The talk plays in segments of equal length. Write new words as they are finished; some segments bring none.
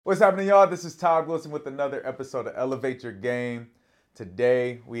What's happening, y'all? This is Todd Wilson with another episode of Elevate Your Game.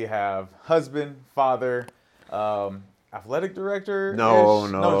 Today we have husband, father, athletic director.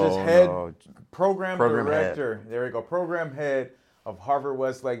 Just head program director. Head. There we go, program head of Harvard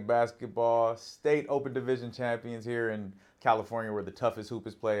Westlake basketball, state Open Division champions here in California, where the toughest hoop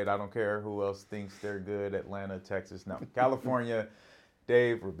is played. I don't care who else thinks they're good. Atlanta, Texas, no, California.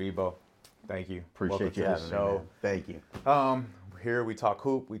 Dave Rebibo, thank you. Appreciate you having me, man. Thank you. Here we talk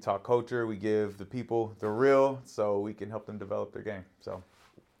hoop, we talk culture, we give the people the real so we can help them develop their game. So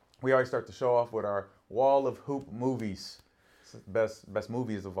we always start the show off with our wall of hoop movies. Best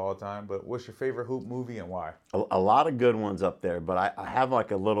movies of all time, but what's your favorite hoop movie and why? A lot of good ones up there, but I have like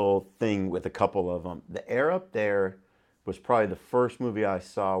a little thing with a couple of them. The Air Up There was probably the first movie I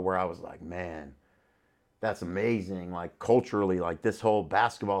saw where I was like, man, that's amazing. Like culturally, like this whole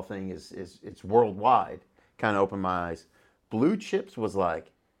basketball thing it's worldwide. Kind of opened my eyes. Blue Chips was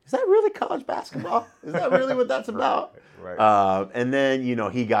like, is that really college basketball? Is that really what that's about? Right. And then,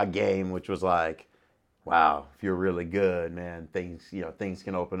 He Got Game, which was like, wow, if you're really good, man, things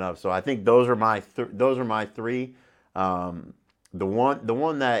can open up. So I think those are my three. The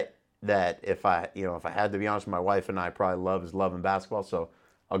one that if I had to be honest with my wife and I probably love is Love and Basketball. So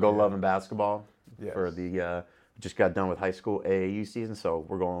I'll go Love and Basketball for the just got done with high school AAU season, so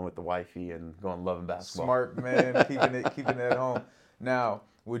we're going with the wifey and going Love and Basketball. Smart man, keeping it at home. Now,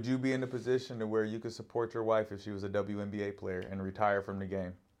 would you be in a position to where you could support your wife if she was a WNBA player and retire from the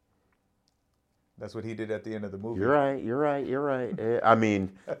game? That's what he did at the end of the movie. You're right. I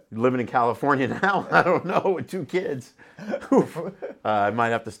mean, living in California now, I don't know, with 2 kids. I might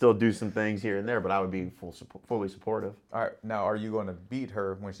have to still do some things here and there, but I would be fully supportive. All right. Now, are you going to beat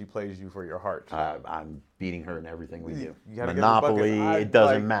her when she plays you for your heart? I'm beating her in everything we do. Monopoly, it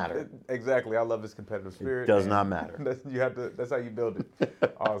doesn't matter. Exactly. I love this competitive spirit. It does not matter. That's how you build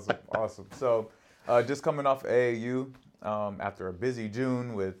it. Awesome. So, just coming off AAU, after a busy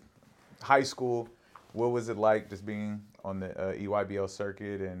June with high school, what was it like just being on the EYBL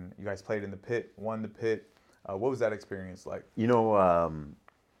circuit, and you guys played in the pit, won the pit? What was that experience like? The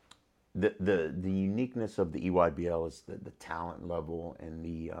uniqueness of the EYBL is the talent level and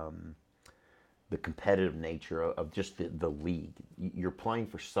the competitive nature of just the league. You're playing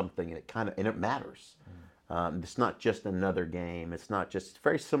for something, and it matters. It's not just another game. It's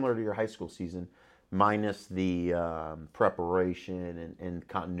very similar to your high school season, minus the preparation and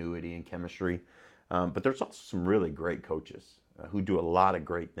continuity and chemistry. But there's also some really great coaches who do a lot of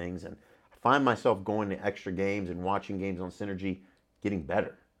great things. And I find myself going to extra games and watching games on Synergy, getting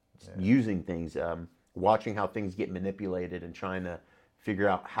better, using things, watching how things get manipulated and trying to figure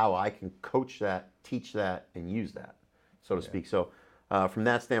out how I can coach that, teach that, and use that, so to speak. So from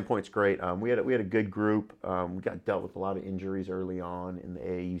that standpoint, it's great. We had a good group. We got dealt with a lot of injuries early on in the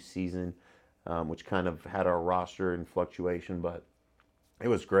AAU season, which kind of had our roster in fluctuation, but it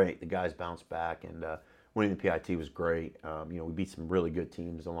was great. The guys bounced back, and winning the PIT was great. We beat some really good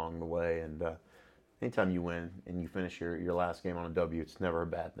teams along the way, and anytime you win and you finish your last game on a W, it's never a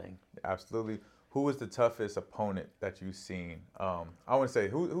bad thing. Absolutely. Who was the toughest opponent that you've seen? I want to say,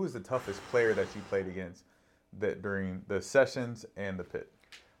 who was the toughest player that you played against during the sessions and the pit?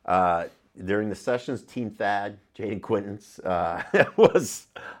 During the sessions, Team Thad, Jaden Quintons, was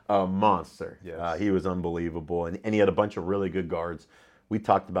a monster. Yes. He was unbelievable, and he had a bunch of really good guards. We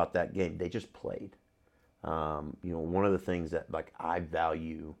talked about that game. They just played. One of the things that I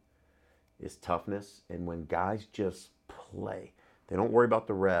value is toughness, and when guys just play, they don't worry about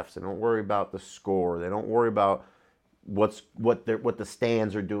the refs. They don't worry about the score. They don't worry about what the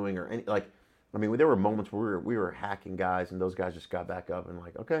stands are doing or any there were moments where we were hacking guys, and those guys just got back up and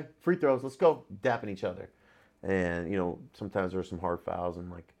okay, free throws, let's go, dapping each other. And sometimes there's some hard fouls,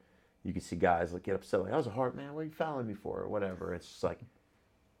 and you can see guys get upset, that was a hard, man, what are you fouling me for, or whatever. It's just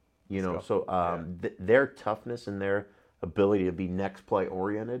their toughness and their ability to be next play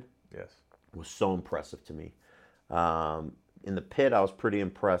oriented was so impressive to me. In the pit, I was pretty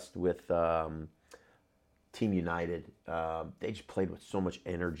impressed with Team United. They just played with so much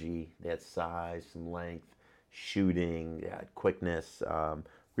energy. They had size, some length, shooting, they had quickness.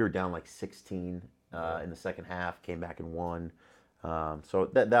 We were down 16 in the second half, came back and won. So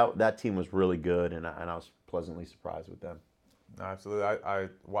that team was really good, and I was pleasantly surprised with them. No, absolutely. I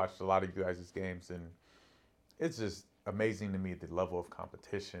watched a lot of you guys' games, and it's just amazing to me the level of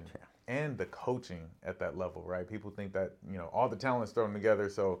competition and the coaching at that level, right? People think that, all the talent's thrown together,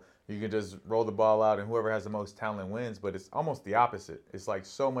 so you can just roll the ball out and whoever has the most talent wins, but it's almost the opposite. It's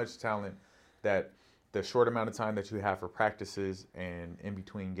so much talent that the short amount of time that you have for practices and in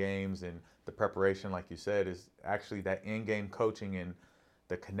between games and the preparation, like you said, is actually that in-game coaching and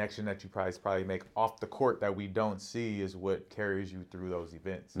the connection that you probably make off the court that we don't see is what carries you through those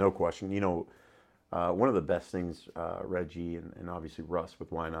events. No question. One of the best things Reggie and obviously Russ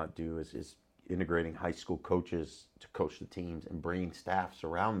with Why Not do is integrating high school coaches to coach the teams and bringing staffs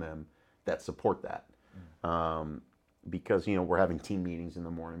around them that support that. Because, we're having team meetings in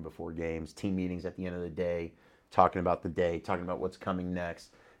the morning before games, team meetings at the end of the day, talking about the day, talking about what's coming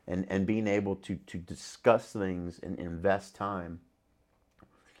next, and being able to discuss things and invest time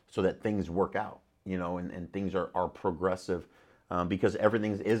so that things work out, and things are progressive, because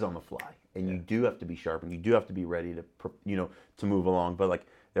everything is on the fly, and you do have to be sharp, and you do have to be ready to move along. But like,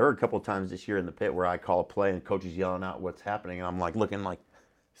 there were a couple of times this year in the pit where I call a play and coach is yelling out what's happening, and I'm like looking like,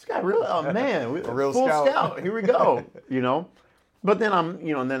 this guy really, oh man, a real full scout. Here we go, But then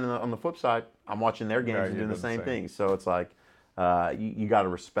then on the flip side, I'm watching their games and doing the same thing. So it's like, you got to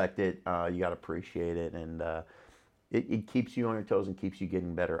respect it, you got to appreciate it, and it keeps you on your toes and keeps you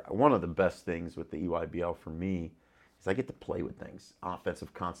getting better. One of the best things with the EYBL for me is I get to play with things,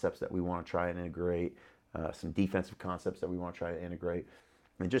 offensive concepts that we want to try and integrate, some defensive concepts that we want to try to integrate.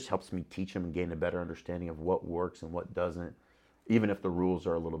 And it just helps me teach them and gain a better understanding of what works and what doesn't, even if the rules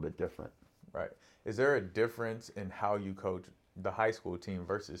are a little bit different. Right. Is there a difference in how you coach the high school team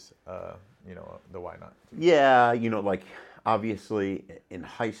versus, the Why Not team? Yeah, like obviously in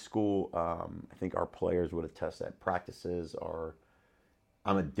high school, I think our players would attest that practices are,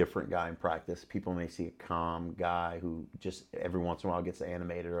 I'm a different guy in practice. People may see a calm guy who just every once in a while gets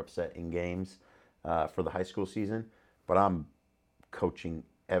animated or upset in games for the high school season, but I'm coaching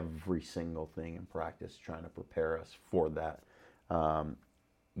every single thing in practice, trying to prepare us for that.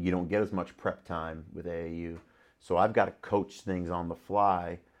 You don't get as much prep time with AAU, so I've got to coach things on the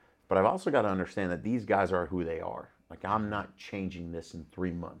fly, but I've also got to understand that these guys are who they are. Like, I'm not changing this in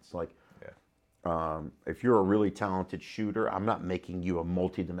 3 months. Like, if you're a really talented shooter, I'm not making you a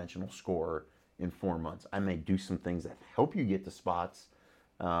multi-dimensional scorer in 4 months. I may do some things that help you get to spots,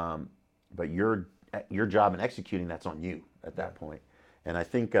 but your job in executing, that's on you at that point. And I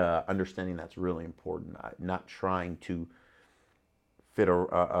think understanding that's really important. Not trying to fit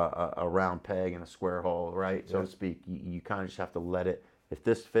a round peg in a square hole, right, so to speak. You kind of just have to let it. If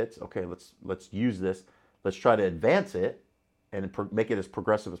this fits, okay, let's use this. Let's try to advance it and make it as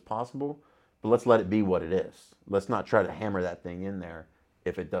progressive as possible. But let's let it be what it is. Let's not try to hammer that thing in there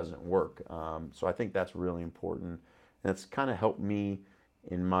if it doesn't work. So I think that's really important. And it's kind of helped me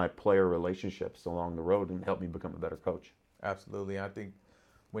in my player relationships along the road and helped me become a better coach. Absolutely. I think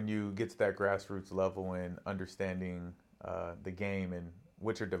when you get to that grassroots level and understanding the game and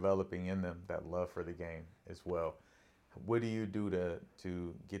what you're developing in them, that love for the game as well. What do you do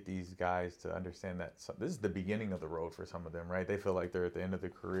to get these guys to understand that this is the beginning of the road for some of them, right? They feel like they're at the end of their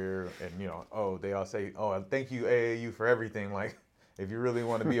career, and they all say, "Oh, thank you AAU for everything." Like, if you really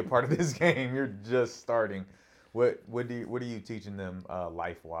want to be a part of this game, you're just starting. What are you teaching them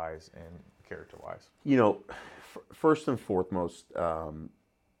life-wise and character-wise? First and foremost,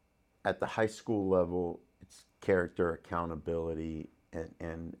 at the high school level, it's character, accountability,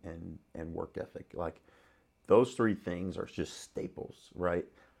 and work ethic. Like, those three things are just staples, right?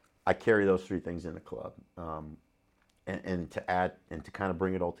 I carry those three things in the club. And to add and to kind of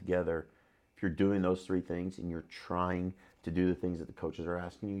bring it all together, if you're doing those three things and you're trying to do the things that the coaches are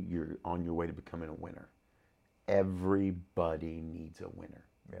asking you, you're on your way to becoming a winner. Everybody needs a winner.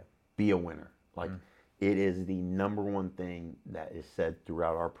 Yeah. Be a winner. Like, it is the number one thing that is said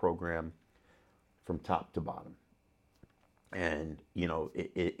throughout our program from top to bottom. And,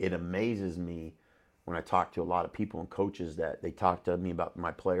 it amazes me when I talk to a lot of people and coaches that they talk to me about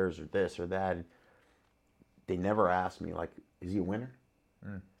my players or this or that, and they never ask me, like, is he a winner?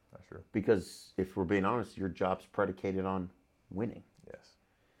 That's true. Because if we're being honest, your job's predicated on winning. Yes.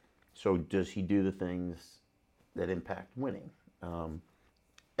 So does he do the things that impact winning?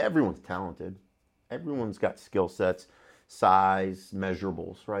 Everyone's talented. Everyone's got skill sets, size,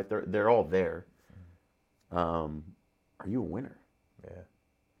 measurables, right? They're all there. Are you a winner? Yeah.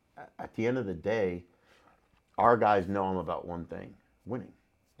 At the end of the day, our guys know I'm about one thing: winning.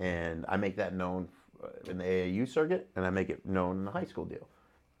 And I make that known in the AAU circuit, and I make it known in the high school deal.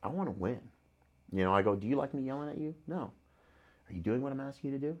 I want to win. I go, do you like me yelling at you? No. Are you doing what I'm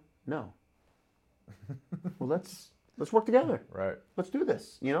asking you to do? No. Well, let's work together. Right. Let's do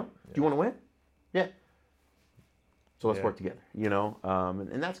this. Do you want to win? Yeah. So let's work together.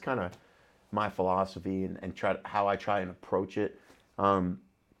 And that's kind of my philosophy and how I try and approach it.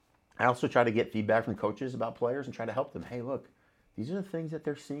 I also try to get feedback from coaches about players and try to help them. Hey, look, these are the things that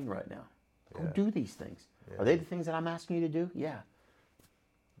they're seeing right now. Go do these things. Yeah. Are they the things that I'm asking you to do? Yeah.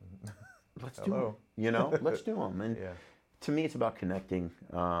 Let's do them. Let's do them. And to me, it's about connecting.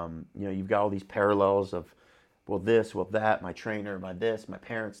 You've got all these parallels of, well, this, well, that, my trainer, my this, my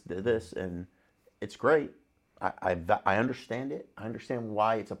parents did this, and it's great. I understand it. I understand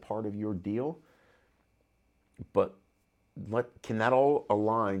why it's a part of your deal. But can that all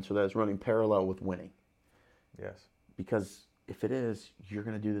align so that it's running parallel with winning? Yes. Because if it is, you're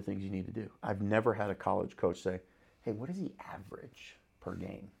going to do the things you need to do. I've never had a college coach say, hey, what is he average per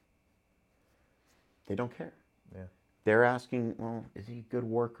game? They don't care. Yeah. They're asking, well, is he a good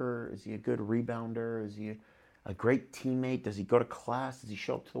worker? Is he a good rebounder? Is he a great teammate? Does he go to class? Does he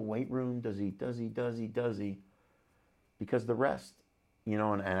show up to the weight room? Does he? Because the rest,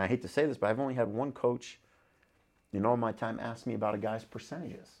 and I hate to say this, but I've only had one coach in all my time ask me about a guy's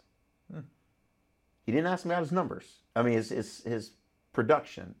percentages. He didn't ask me about his numbers. I mean, his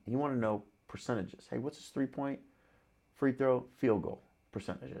production. He wanted to know percentages. Hey, what's his 3-point, free throw, field goal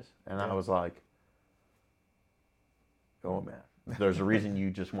percentages? And I was like, oh, man, there's a reason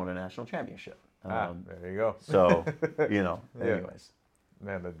you just won a national championship. There you go. So, anyways.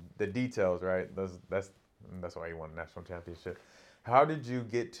 Man, the details, right? That's why you won a national championship. How did you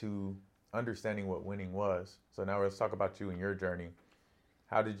get to understanding what winning was? So now let's talk about you and your journey.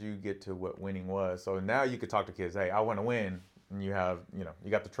 How did you get to what winning was? So now you could talk to kids, hey, I want to win. And you have, you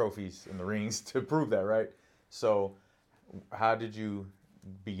got the trophies and the rings to prove that, right? So how did you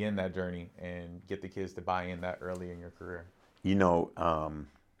begin that journey and get the kids to buy in that early in your career?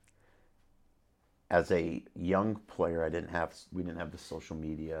 As a young player, we didn't have the social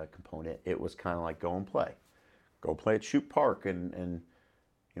media component. It was kind of like go and play. Go play at Shoot Park and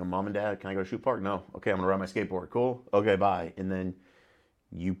Mom and Dad, can I go to Shoot Park? No. Okay, I'm going to ride my skateboard. Cool. Okay, bye. And then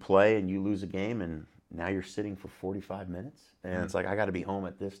you play and you lose a game and now you're sitting for 45 minutes. And it's like, I got to be home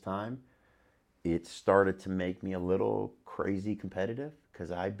at this time. It started to make me a little crazy competitive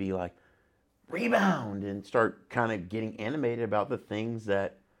because I'd be like, rebound, and start kind of getting animated about the things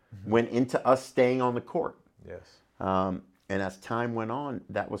that went into us staying on the court. Yes. And as time went on,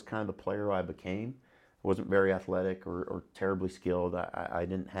 that was kind of the player I became. I wasn't very athletic or terribly skilled. I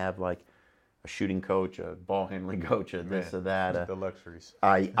didn't have like a shooting coach, a ball handling coach, a this or that. The luxuries.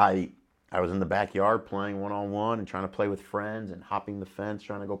 I was in the backyard playing one-on-one and trying to play with friends and hopping the fence,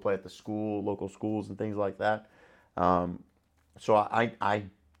 trying to go play at the school, local schools and things like that. So I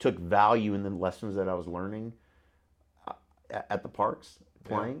took value in the lessons that I was learning at the parks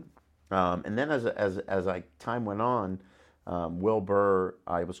playing. Yeah. And then as time went on, Will Burr,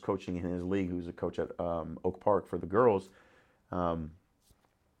 I was coaching in his league, who's a coach at Oak Park for the girls.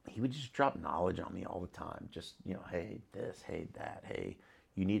 He would just drop knowledge on me all the time. Just, hey, this, hey, that, hey,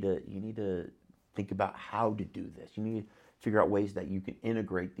 you need to think about how to do this. You need to figure out ways that you can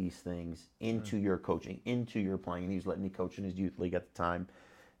integrate these things into your coaching, into your playing. And he was letting me coach in his youth league at the time.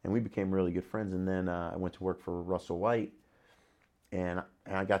 And we became really good friends. And then I went to work for Russell White, and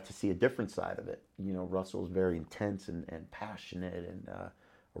I got to see a different side of it. Russell's very intense and passionate and a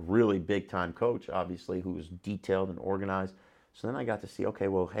really big-time coach, obviously, who was detailed and organized. So then I got to see, okay,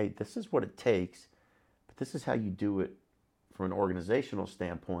 well, hey, this is what it takes, but this is how you do it from an organizational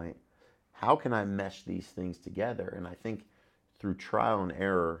standpoint. How can I mesh these things together? And I think through trial and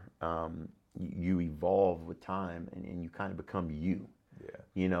error, you evolve with time and you kind of become you.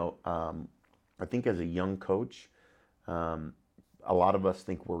 Yeah. I think as a young coach, a lot of us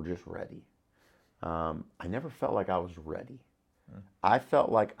think we're just ready. I never felt like I was ready. I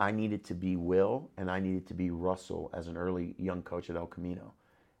felt like I needed to be Will and I needed to be Russell as an early young coach at El Camino.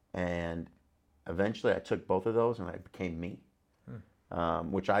 And eventually I took both of those and I became me,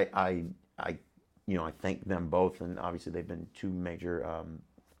 which I thank them both. And obviously they've been two major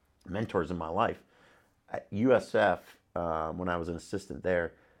mentors in my life. At USF, when I was an assistant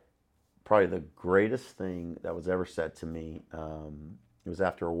there, probably the greatest thing that was ever said to me, it was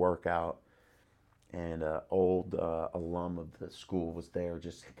after a workout, and an old alum of the school was there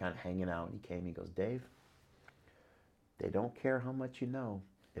just kind of hanging out, and he came and he goes, Dave, they don't care how much you know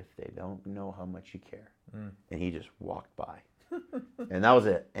if they don't know how much you care. And he just walked by. And that was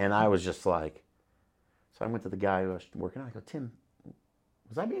it. And I was just like, so I went to the guy who was working out. I go, Tim,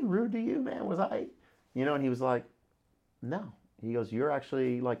 was I being rude to you, man? Was I? And he was like, no. He goes, you're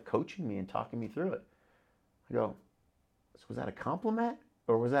actually like coaching me and talking me through it. I go, so was that a compliment?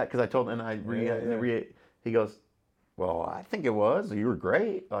 Or was that, because I told him, and he goes, well, I think it was. You were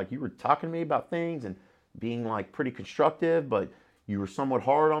great. Like, you were talking to me about things and being like pretty constructive, but you were somewhat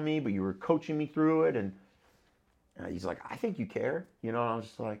hard on me, but you were coaching me through it. And he's like, I think you care. And I was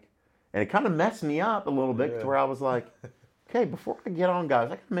just like, and it kind of messed me up a little bit to where I was like, okay, before I get on guys,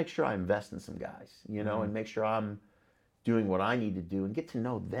 I got to make sure I invest in some guys, and make sure I'm doing what I need to do and get to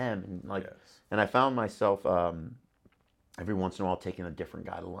know them. And and I found myself, every once in a while taking a different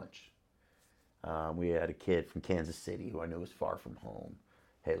guy to lunch. We had a kid from Kansas City who I knew was far from home.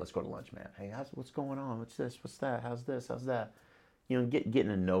 Hey, let's go to lunch, man. Hey, what's going on? What's this? What's that? How's this? How's that? Getting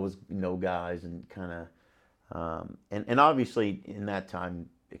to know guys and kind of, and obviously in that time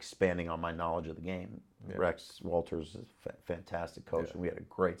expanding on my knowledge of the game. Yeah. Rex Walters is a fantastic coach, and we had a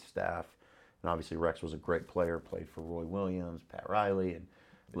great staff. And obviously Rex was a great player, played for Roy Williams, Pat Riley, and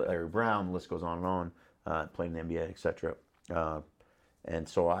Larry Brown. The list goes on and on. Played in the NBA, etc. And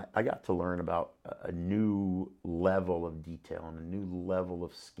so I got to learn about a new level of detail and a new level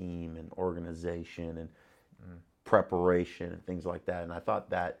of scheme and organization and preparation and things like that. And I thought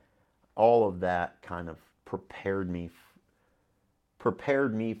that all of that kind of prepared me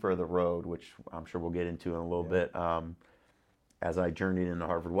for the road, which I'm sure we'll get into in a little bit, as I journeyed into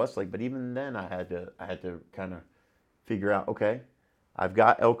Harvard Westlake. But even then, I had to kind of figure out, okay, I've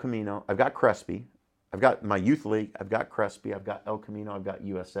got El Camino, I've got Crespi, I've got my youth league, I've got Crespi, I've got El Camino, I've got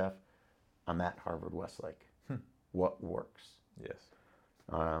USF. I'm at Harvard Westlake. What works? Yes.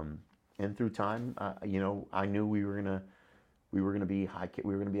 And through time, I knew we were gonna be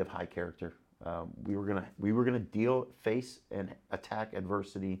of high character. We were gonna face and attack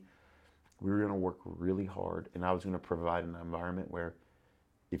adversity. We were gonna work really hard, and I was gonna provide an environment where,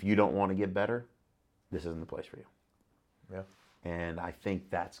 if you don't want to get better, this isn't the place for you. Yeah. And I think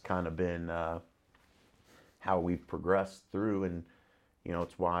that's kind of been how we've progressed through, and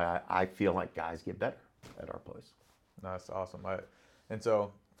it's why I feel like guys get better at our place. No, that's awesome. And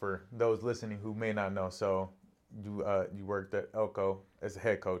so for those listening who may not know, so you worked at Elko as a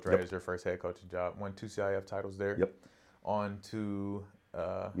head coach, right? Yep. As your first head coaching job. Won 2 CIF titles there. Yep. On to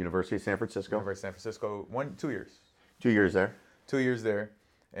University of San Francisco. University of San Francisco. 2 years. 2 years there. 2 years there.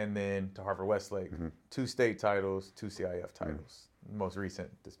 And then to Harvard Westlake. 2 state titles, 2 CIF titles. Most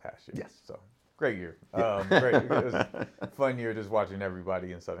recent this past year. Yes. So great year. Great. It was a fun year just watching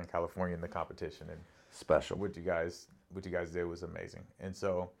everybody in Southern California in the competition, and special. What you guys did was amazing. And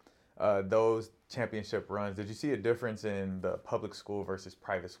so those championship runs, did you see a difference in the public school versus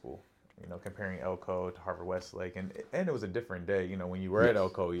private school? Comparing Elko to Harvard Westlake, and it was a different day. When you were at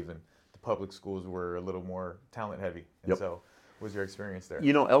Elko, even the public schools were a little more talent heavy. And so, what was your experience there?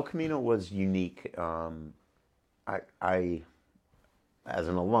 El Camino was unique. I as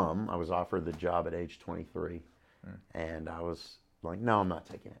an alum, I was offered the job at age 23, and I was like, no, I'm not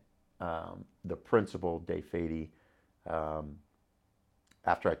taking it. The principal, Dave Fady,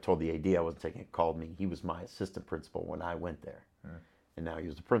 after I told the AD I wasn't taking it, called me. He was my assistant principal when I went there. And now he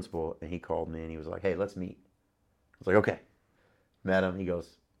was the principal, and he called me, and he was like, hey, let's meet. I was like, okay. Met him. He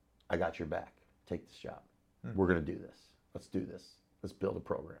goes, I got your back. Take this job. We're going to do this. Let's do this. Let's build a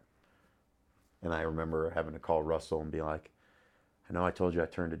program. And I remember having to call Russell and be like, I know I told you I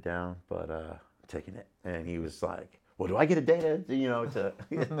turned it down, but I'm taking it. And he was like, well, do I get a day to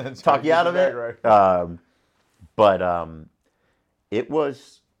talk you out of it? Right. But it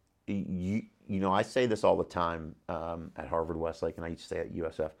was, I say this all the time at Harvard Westlake, and I used to say at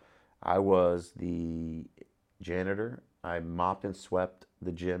USF. I was the janitor. I mopped and swept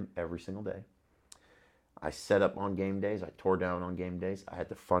the gym every single day. I set up on game days. I tore down on game days. I had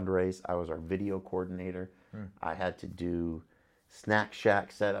to fundraise. I was our video coordinator. I had to do snack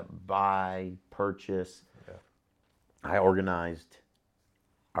shack setup, buy, purchase. Yeah. I organized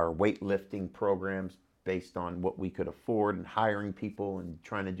our weightlifting programs based on what we could afford and hiring people and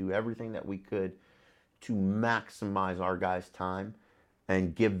trying to do everything that we could to maximize our guys' time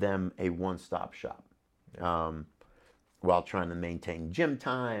and give them a one-stop shop. Yeah. While trying to maintain gym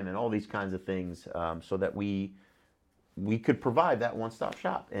time and all these kinds of things, so that we could provide that one-stop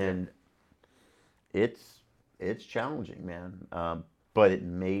shop. And it's challenging, man, but it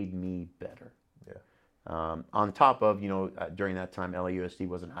made me better. Yeah. On top of, during that time, LAUSD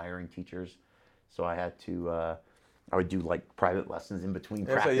wasn't hiring teachers, so I had to, I would do like private lessons in between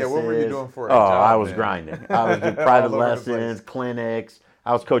practices. Yeah, what were you doing for a job, I was grinding. I was doing private lessons, clinics.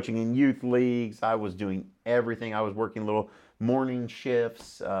 I was coaching in youth leagues. I was doing everything. I was working little morning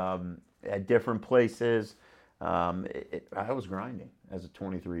shifts at different places. I was grinding as a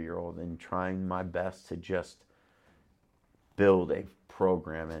 23-year-old and trying my best to just build a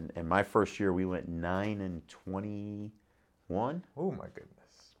program. And my first year, we went 9-21. Oh my goodness.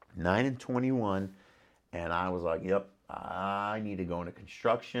 9-21, and I was like, "Yep, I need to go into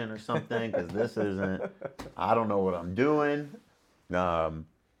construction or something because this isn't. I don't know what I'm doing."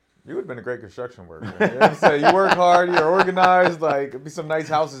 You would have been a great construction worker. You work hard, you're organized, like it'd be some nice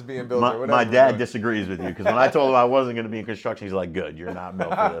houses being built or whatever. My dad disagrees with you because when I told him I wasn't going to be in construction, he's like, good, you're not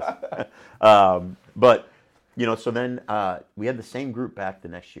built for this. But, so then we had the same group back the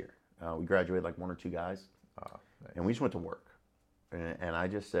next year. We graduated like 1 or 2 guys. Nice. And we just went to work. And I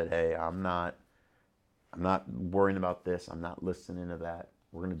just said, hey, I'm not worrying about this. I'm not listening to that.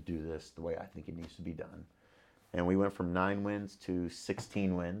 We're going to do this the way I think it needs to be done. And we went from 9 wins to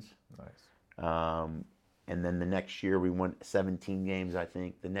 16 wins. Nice. And then the next year we won 17 games, I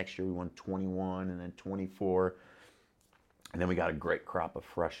think. The next year we won 21 and then 24. And then we got a great crop of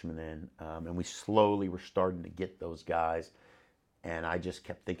freshmen in. And we slowly were starting to get those guys. And I just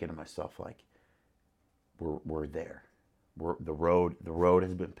kept thinking to myself, like, we're there. The road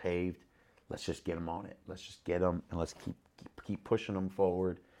has been paved. Let's just get them on it. Let's just get them, and let's keep pushing them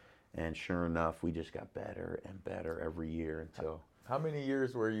forward. And sure enough, we just got better and better every year until. How many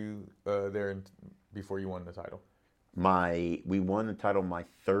years were you there before you won the title? We won the title my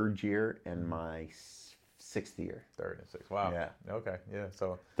 3rd year and my 6th year. 3rd and 6th. Wow. Yeah. Okay. Yeah.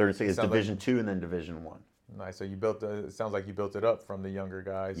 So 3rd and 6th is Division 2 and then Division 1. Nice. So it sounds like you built it up from the younger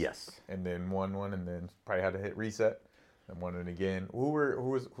guys. Yes. And then won one, and then probably had to hit reset and won it again.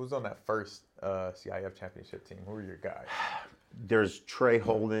 Who's on that first CIF championship team? Who were your guys? There's Trey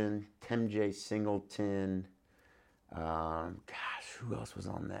Holden, Tim J. Singleton. Who else was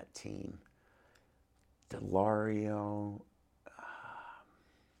on that team? Delario.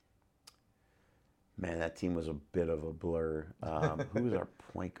 Man, that team was a bit of a blur. Who was our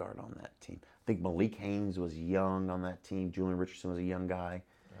point guard on that team? I think Malik Haynes was young on that team. Julian Richardson was a young guy.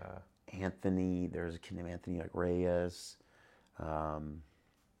 Anthony, there's a kid named Anthony like Reyes.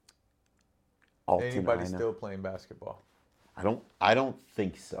 Anybody still playing basketball? I don't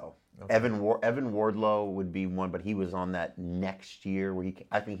think so. Okay. Evan Wardlow would be one, but he was on that next year where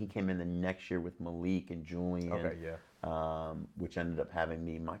I think he came in the next year with Malik and Julian. Okay, yeah. Which ended up having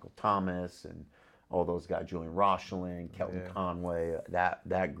me, Michael Thomas, and all those guys, Julian Rochelin, Kelton Conway.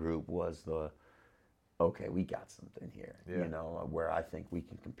 That group was okay, we got something here, where I think we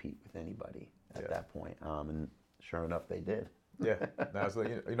can compete with anybody at that point. And sure enough, they did. Yeah,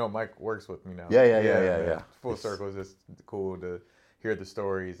 Mike works with me now. Yeah. Full circle is just cool to hear the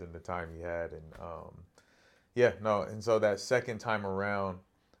stories and the time he had, and and so that second time around,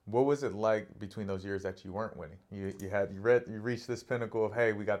 what was it like between those years that you weren't winning? You reached this pinnacle of,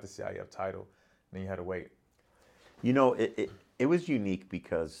 hey, we got the CIF title, and then you had to wait. It was unique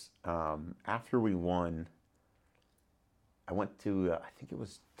because after we won, I went to I think it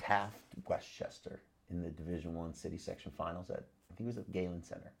was Taft Westchester in the Division I City Section Finals I think it was at Galen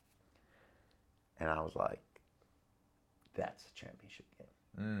Center, and I was like, that's a championship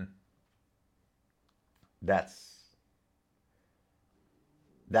game. That's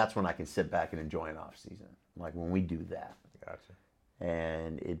when I can sit back and enjoy an off season, like when we do that. Gotcha.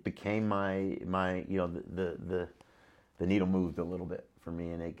 And it became my the needle moved a little bit for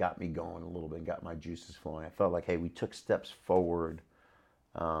me, and it got me going a little bit, got my juices flowing. I felt like, hey, we took steps forward,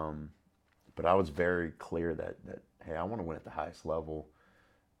 but I was very clear that hey, I want to win at the highest level,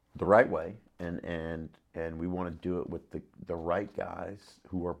 the right way, and we want to do it with the right guys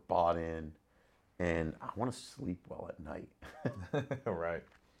who are bought in, and I want to sleep well at night. Right.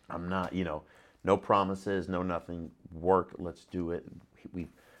 I'm not, no promises, no nothing. Work, let's do it.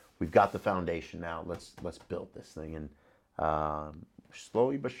 We've got the foundation now. Let's build this thing, and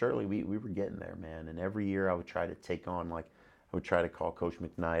slowly but surely we were getting there, man. And every year I would try to take on, I would try to call Coach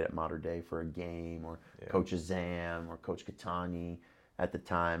McKnight at Mater Dei for a game, or Coach Azam, or Coach Catani at the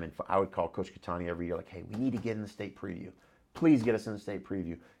time, and I would call Coach Catani every year, like, hey, we need to get in the state preview. Please get us in the state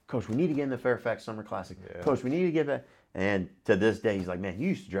preview. Coach, we need to get in the Fairfax Summer Classic. Yeah. Coach, we need to get back. And to this day, he's like, man, you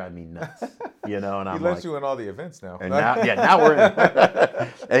used to drive me nuts. And I'm he lets you in all the events now. And now we're in.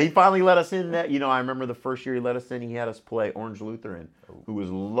 And he finally let us in. That I remember the first year he let us in, he had us play Orange Lutheran, who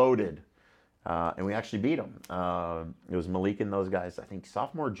was loaded. And we actually beat them. It was Malik and those guys, I think,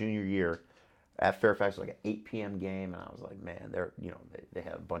 sophomore, junior year at Fairfax. It was like an 8 p.m. game. And I was like, man, they're, they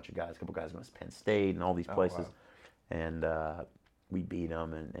had a bunch of guys, a couple guys going to Penn State and all these places. Wow. And we beat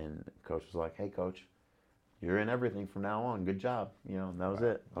them. And Coach was like, hey, Coach, you're in everything from now on. Good job. And that was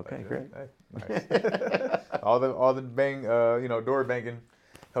it. Okay, great. Hey, nice. all the bang, door banging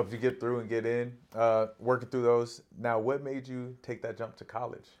helped you get through and get in. Working through those. Now, what made you take that jump to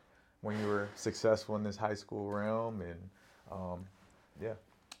college when you were successful in this high school realm? And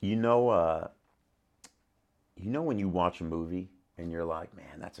when you watch a movie and you're like,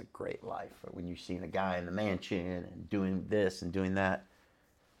 man, that's a great life. Or when you're seeing a guy in the mansion and doing this and doing that,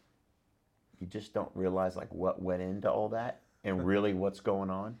 you just don't realize what went into all that and really what's going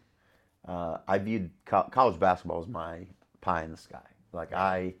on. I viewed college basketball as my pie in the sky.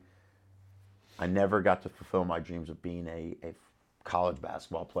 I never got to fulfill my dreams of being a college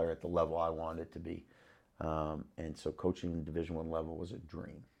basketball player at the level I wanted to be. And so coaching Division I level was a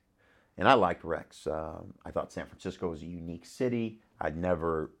dream. and I liked Rex. I thought San Francisco was a unique city. I'd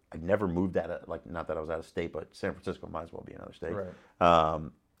never moved like, not that I was out of state, but San Francisco might as well be another state. Right.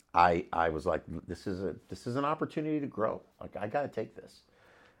 I was like, this is an opportunity to grow. Like, I got to take this,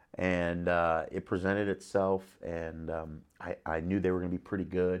 and it presented itself, and I knew they were going to be pretty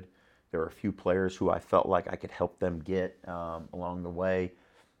good. There were a few players who I felt like I could help them get along the way.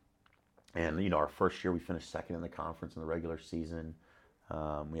 And, you know, our first year we finished second in the conference in the regular season.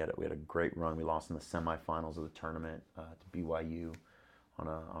 We had a great run. We lost in the semifinals of the tournament to BYU on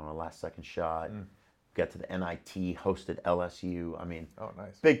a last second shot. Got to the NIT, hosted LSU. I mean,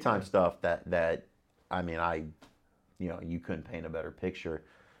 nice. Big time stuff that I mean, you couldn't paint a better picture.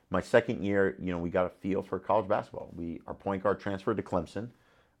 My second year, you know, we got a feel for college basketball. Our point guard transferred to Clemson.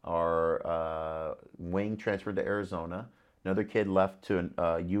 Our wing transferred to Arizona. Another kid left to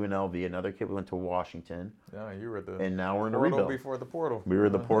UNLV. Another kid went to Washington. Yeah, you were the and now we're in a portal rebuild. Before the portal. We were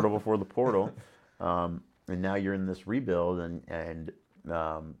the portal before the portal, and now you're in this rebuild, and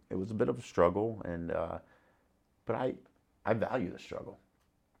it was a bit of a struggle, but I value the struggle.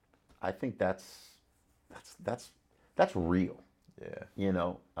 I think that's real. Yeah. You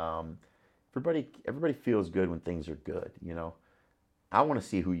know, everybody feels good when things are good. You know, I want to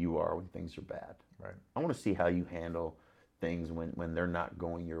see who you are when things are bad. Right. I want to see how you handle things when they're not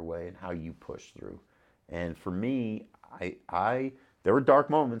going your way and how you push through. And for me, there were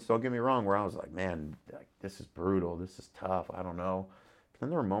dark moments, don't get me wrong, where I was like, man, this is brutal, this is tough, I don't know. But then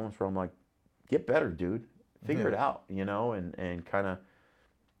there were moments where I'm like, get better, dude. Figure it out, you know, and kind of,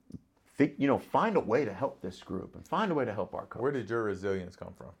 find a way to help this group and find a way to help our coach. Where did your resilience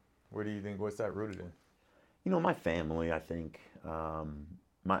come from? Where do you think, what's that rooted in? You know, my family, I think.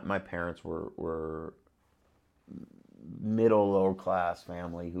 My parents were middle, lower class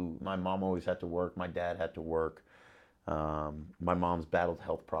family who, my mom always had to work, my dad had to work. My mom's battled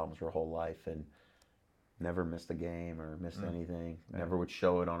health problems her whole life and never missed a game or missed anything. Never would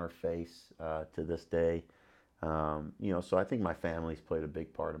show it on her face to this day. You know, so I think my family's played a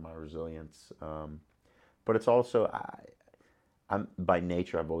big part of my resilience. But it's also, I'm by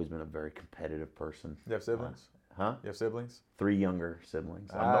nature, I've always been a very competitive person. You have siblings? Huh? You have siblings? 3 younger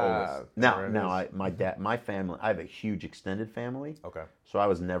siblings. I'm the oldest. My family, I have a huge extended family. Okay. So I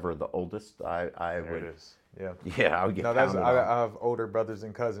was never the oldest. There it is. Yeah. Yeah, I would get pounded on. I have older brothers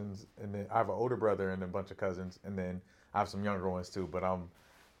and cousins, and then I have an older brother and a bunch of cousins, and then I have some younger ones too. But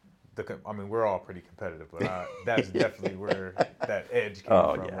we're all pretty competitive, but that's definitely where that edge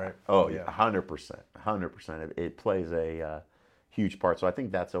came from, right? Oh yeah, 100%, 100%. It plays a huge part. So I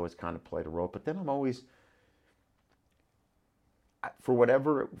think that's always kind of played a role. But then I'm always, for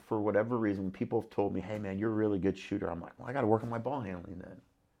whatever reason, when people have told me, "Hey man, you're a really good shooter," I'm like, "Well, I got to work on my ball handling then."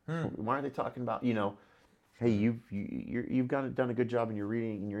 Why are they talking about, you know, hey, you've done a good job in your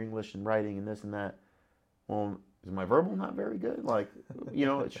reading and your English and writing and this and that. Well, is my verbal not very good? Like, you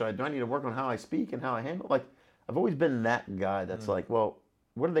know, do I need to work on how I speak and how I handle? Like, I've always been that guy that's like, well,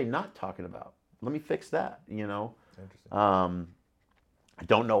 what are they not talking about? Let me fix that, you know? Interesting. I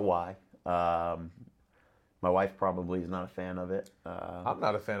don't know why. My wife probably is not a fan of it. I'm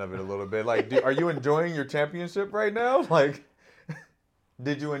not a fan of it a little bit. Like, are you enjoying your championship right now? Like,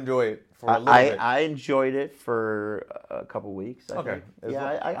 did you enjoy it for a little bit? I enjoyed it for a couple weeks. I think.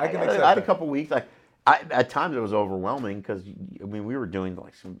 Yeah, I had a couple weeks. At times it was overwhelming because, I mean, we were doing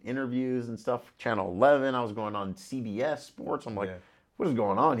like some interviews and stuff. Channel 11, I was going on CBS Sports. I'm like, what is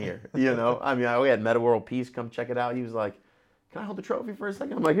going on here? You know, I mean, we had Meta World Peace come check it out. He was like, can I hold the trophy for a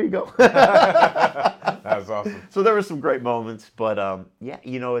second? I'm like, here you go. That was awesome. So there were some great moments, but yeah,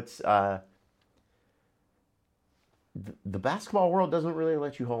 you know, it's the basketball world doesn't really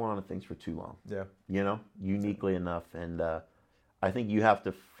let you hold on to things for too long. Yeah. You know, uniquely enough, and I think you have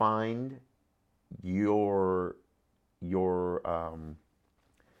to find your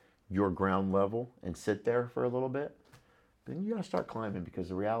ground level and sit there for a little bit. Then you gotta start climbing because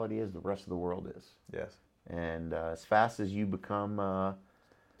the reality is the rest of the world is. Yes. And as fast as you become,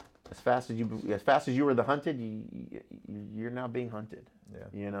 as fast as you were the hunted, you're now being hunted. Yeah.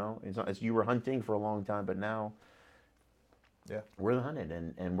 You know, it's you were hunting for a long time, but now, we're the hunted,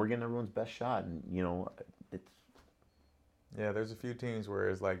 and we're getting everyone's best shot, and you know, it's. Yeah, there's a few teams where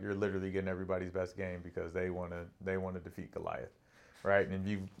it's like you're literally getting everybody's best game because they want to defeat Goliath, right? And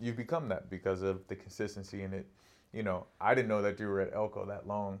you've become that because of the consistency in it. You know, I didn't know that you were at Elko that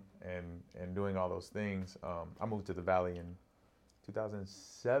long and doing all those things. I moved to the Valley in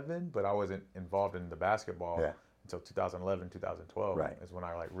 2007, but I wasn't involved in the basketball until 2011, 2012. Right. Is when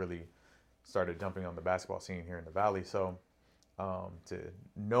I like really started jumping on the basketball scene here in the Valley. So to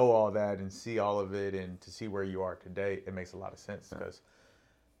know all that and see all of it and to see where you are today, it makes a lot of sense because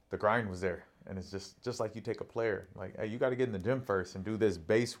the grind was there. And it's just like you take a player, like, hey, you got to get in the gym first and do this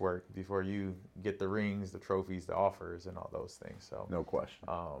base work before you get the rings, the trophies, the offers, and all those things. So no question.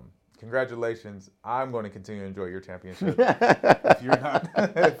 Congratulations. I'm going to continue to enjoy your championship. If you're not,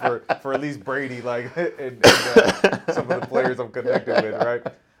 for at least Brady, like, and some of the players I'm connected with, right?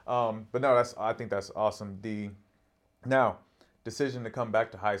 But no, I think that's awesome. Now, decision to come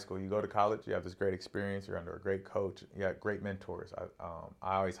back to high school. You go to college, you have this great experience, you're under a great coach, you got great mentors. I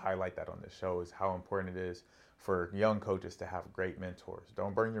always highlight that on this show, is how important it is for young coaches to have great mentors.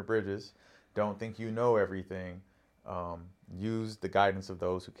 Don't burn your bridges. Don't think you know everything. Use the guidance of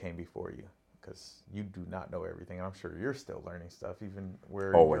those who came before you, because you do not know everything. And I'm sure you're still learning stuff, even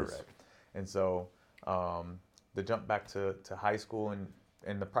where Always. you're at. And so the jump back to high school and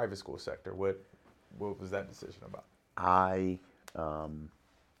in the private school sector, what was that decision about? I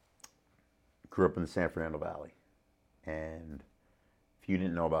grew up in the San Fernando Valley, and if you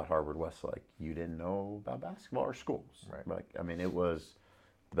didn't know about Harvard-Westlake, you didn't know about basketball or schools. Right. Like, I mean, it was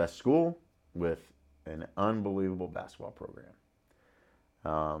the best school with an unbelievable basketball program.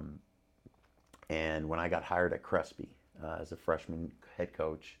 And when I got hired at Crespi as a freshman head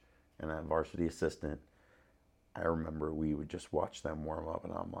coach and a varsity assistant, I remember we would just watch them warm up,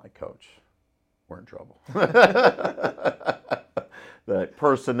 and I'm like, Coach, we're in trouble. The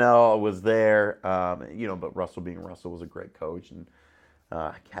personnel was there, but Russell being Russell was a great coach, and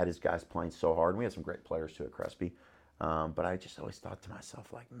had his guys playing so hard. And we had some great players too at Crespi. But I just always thought to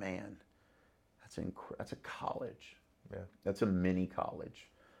myself, like, man, that's a college. Yeah. That's a mini college.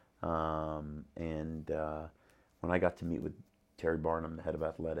 When I got to meet with Terry Barnum, the head of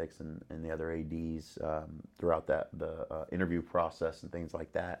athletics, and the other ADs throughout the interview process and things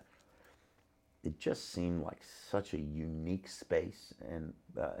like that, it just seemed like such a unique space and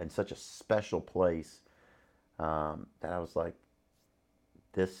such a special place that I was like,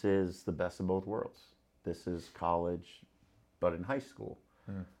 this is the best of both worlds. This is college, but in high school.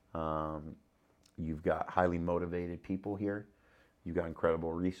 You've got highly motivated people here. You've got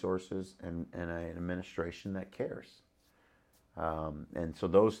incredible resources and an administration that cares. And so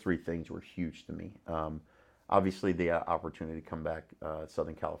those three things were huge to me. Obviously, the opportunity to come back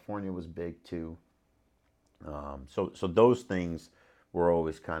Southern California was big too. So those things were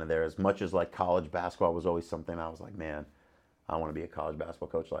always kind of there. As much as like college basketball was always something I was like, man, I want to be a college basketball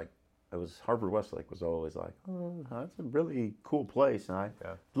coach. Like, it was Harvard-Westlake was always like, oh, that's a really cool place, and I'd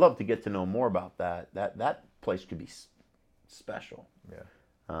love to get to know more about that. That place could be special. Yeah.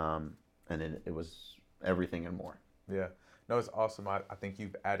 And it was everything and more. Yeah. No, it's awesome. I think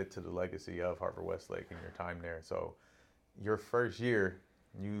you've added to the legacy of Harvard-Westlake in your time there. So your first year,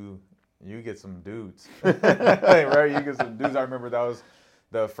 you get some dudes, right? You get some dudes. I remember that was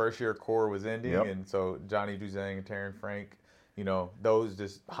the first year core was ending, and so Johnny Duzang and Taryn Frank, those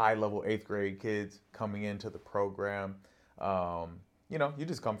just high-level 8th grade kids coming into the program. You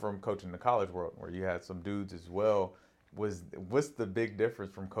just come from coaching the college world where you had some dudes as well. What's the big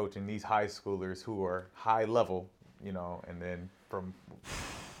difference from coaching these high schoolers who are high level, and then from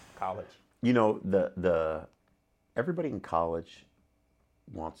college? The everybody in college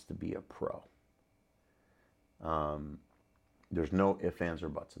wants to be a pro. There's no ifs, ands, or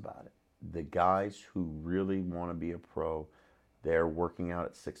buts about it. The guys who really want to be a pro, they're working out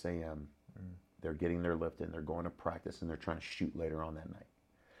at 6 a.m. They're getting their lift in. They're going to practice, and they're trying to shoot later on that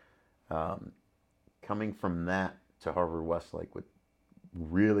night. Coming from that to Harvard-Westlake with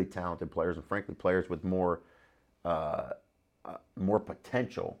really talented players, and frankly, players with more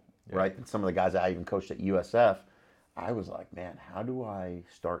potential, right, than some of the guys I even coached at USF, I was like, man, how do I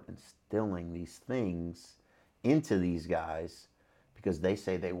start instilling these things into these guys because they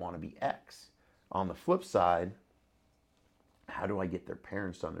say they want to be X? On the flip side, how do I get their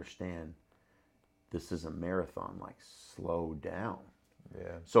parents to understand this is a marathon, like, slow down?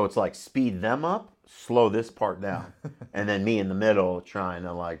 Yeah. So it's like speed them up, slow this part down. And then me in the middle trying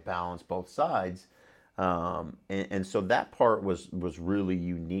to like balance both sides. And so that part was really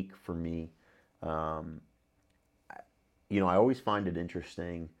unique for me. I always find it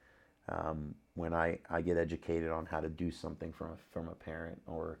interesting when I get educated on how to do something from a parent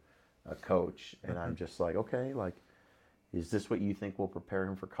or a coach. And I'm just like, okay, like, is this what you think will prepare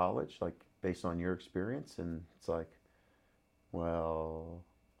him for college? Like, based on your experience? And it's like, well,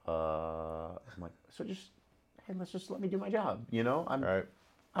 I'm like, so let me do my job.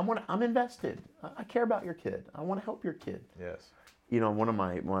 I'm invested. I care about your kid. I want to help your kid. Yes. One of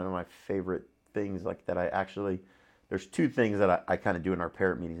my favorite things, like, that there's two things that I kind of do in our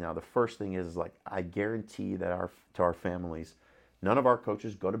parent meetings now. The first thing is, like, I guarantee that to our families, none of our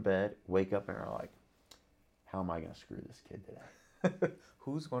coaches go to bed, wake up, and are like, how am I going to screw this kid today?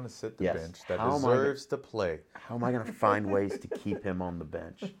 Who's going to sit the Yes. bench that How am I deserves to play? How am I going to find ways to keep him on the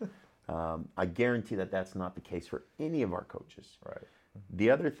bench? I guarantee that that's not the case for any of our coaches. Right. The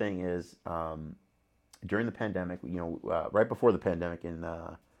other thing is, during the pandemic, right before the pandemic,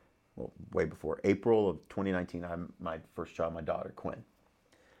 way before April of 2019, my first child, my daughter Quinn,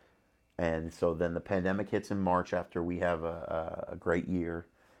 and so then the pandemic hits in March after we have a great year,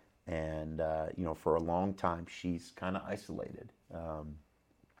 and for a long time she's kind of isolated.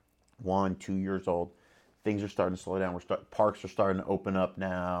 1, 2 years old, things are starting to slow down. Parks are starting to open up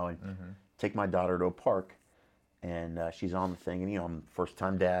now, and take my daughter to a park, and she's on the thing, and I'm first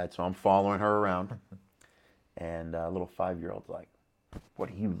time dad, so I'm following her around, and a little 5-year-old's like, "What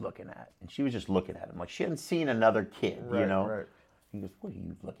are you looking at?" And she was just looking at him like she hadn't seen another kid, Right. He goes, "What are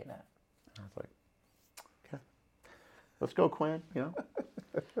you looking at?" And I was like, "Okay, let's go, Quinn."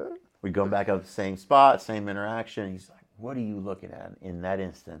 We go back up the same spot, same interaction. He's like, "What are you looking at?" In that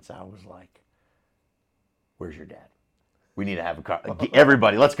instance, I was like, "Where's your dad? We need to have a car.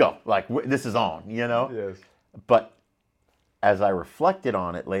 Everybody, let's go. Like, this is on, Yes. But as I reflected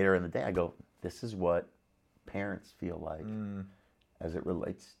on it later in the day, I go, this is what parents feel like as it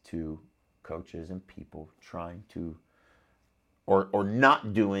relates to coaches and people trying to, or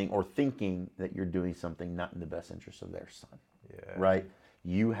not doing, or thinking that you're doing something not in the best interest of their son. Yeah. Right?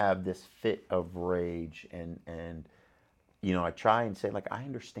 You have this fit of rage, and I try and say, like, I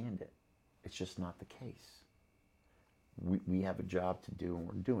understand it. It's just not the case. We have a job to do, and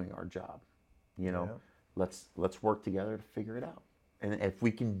we're doing our job. Yeah. Let's work together to figure it out. And if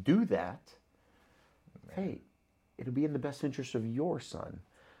we can do that, hey, it'll be in the best interest of your son.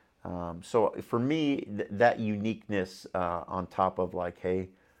 So for me, that uniqueness on top of like, hey,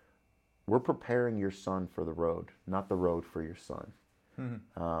 we're preparing your son for the road, not the road for your son.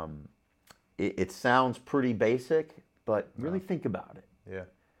 It sounds pretty basic, but really think about it. Yeah.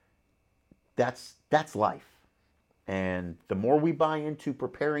 That's life. And the more we buy into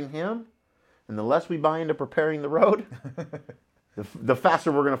preparing him, and the less we buy into preparing the road, the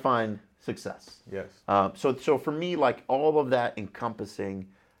faster we're going to find success. Yes. So for me, like all of that encompassing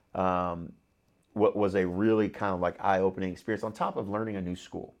what was a really kind of like eye-opening experience on top of learning a new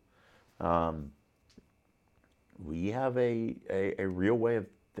school. We have a real way of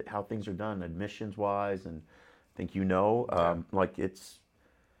how things are done admissions-wise, and I think like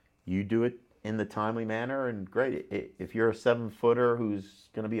you do it in the timely manner, and great. If you're a 7-footer who's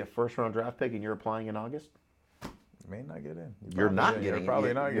going to be a first-round draft pick and you're applying in August, you may not get in. You're not getting in. You're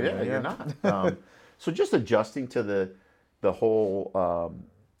probably not getting in. You're not. So just adjusting to the whole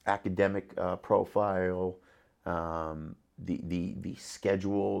academic profile, the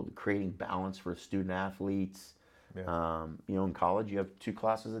schedule, creating balance for student athletes. Yeah. In college you have 2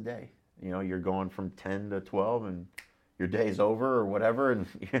 classes a day. You're going from 10 to 12, and your day's over or whatever, and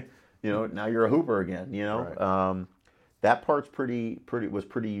now you're a hooper again. Right. That part's was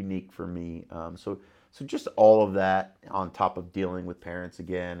pretty unique for me. So just all of that on top of dealing with parents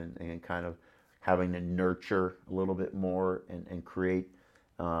again, and kind of having to nurture a little bit more, and create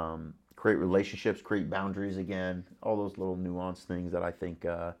relationships, create boundaries again. All those little nuanced things that I think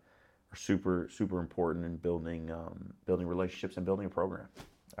are super, super important in building relationships and building a program.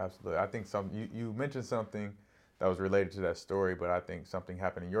 Absolutely. I think you mentioned something that was related to that story, but I think something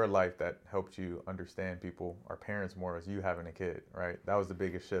happened in your life that helped you understand people or parents more as you having a kid, right? That was the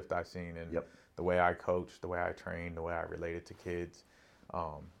biggest shift I've seen in the way I coach, the way I train, the way I related to kids.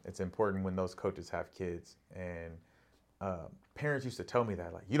 It's important when those coaches have kids, and parents used to tell me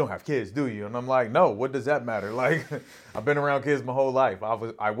that, like, you don't have kids, do you? And I'm like, no, what does that matter? Like, I've been around kids my whole life.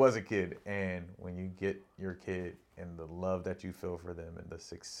 I was a kid, and when you get your kid and the love that you feel for them and the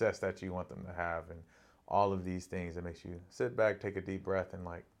success that you want them to have and all of these things, it makes you sit back, take a deep breath, and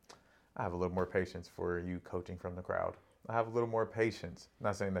like, I have a little more patience for you coaching from the crowd. I have a little more patience. I'm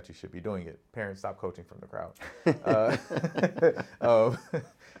not saying that you should be doing it. Parents, stop coaching from the crowd.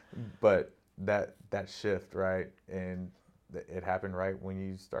 But that shift, right? And it happened right when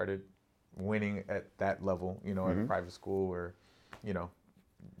you started winning at that level, at a private school where, you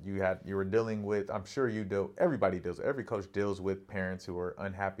were dealing with, I'm sure every coach deals with parents who are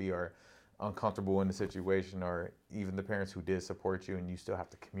unhappy or uncomfortable in the situation, or even the parents who did support you, and you still have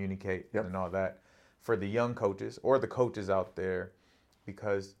to communicate and all that. For the young coaches or the coaches out there,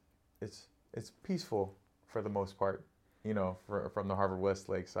 because it's peaceful for the most part, from the Harvard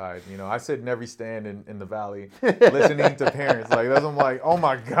Westlake side. I sit in every stand in the Valley listening to parents. Like, I'm like, oh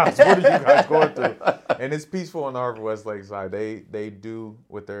my gosh, what are you guys going through? And it's peaceful on the Harvard Westlake side. They do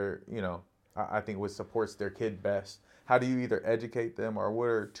what they're, I think what supports their kid best. How do you either educate them, or what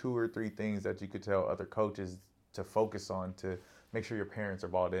are 2 or 3 things that you could tell other coaches to focus on to make sure your parents are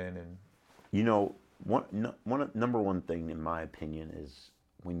bought in. And number one thing in my opinion is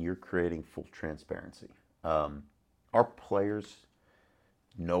when you're creating full transparency. Our players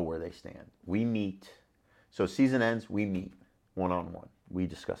know where they stand. We meet, so season ends, we meet one-on-one. We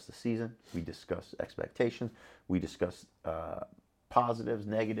discuss the season, we discuss expectations, we discuss positives,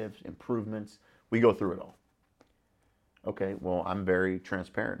 negatives, improvements. We go through it all. Okay, well, I'm very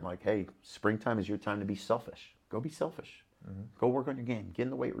transparent. Like, hey, springtime is your time to be selfish. Go be selfish. Mm-hmm. Go work on your game. Get in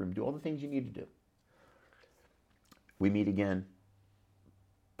the weight room. Do all the things you need to do. We meet again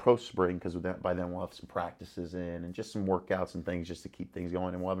post-spring, because by then we'll have some practices in and just some workouts and things just to keep things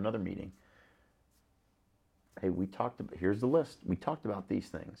going, and we'll have another meeting. Hey, here's the list. We talked about these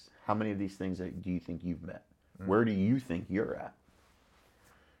things. How many of these things do you think you've met? Mm-hmm. Where do you think you're at?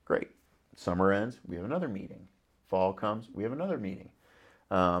 Great. Summer ends, we have another meeting. Fall comes, we have another meeting.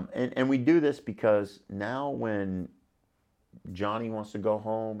 And we do this because now when Johnny wants to go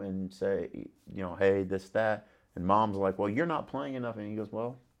home and say, hey, this, that, and mom's like, well, you're not playing enough. And he goes,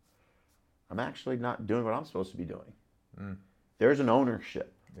 well, I'm actually not doing what I'm supposed to be doing. Mm. There's an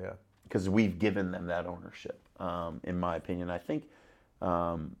ownership. Yeah. Because we've given them that ownership, in my opinion. I think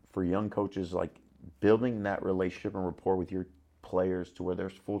for young coaches, like building that relationship and rapport with your players to where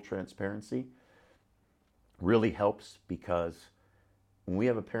there's full transparency really helps, because when we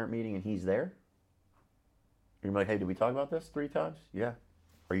have a parent meeting and he's there, you're like, hey, did we talk about this 3 times? Yeah.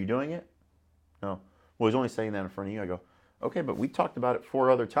 Are you doing it? No. Well, he's only saying that in front of you. I go, okay, but we talked about it 4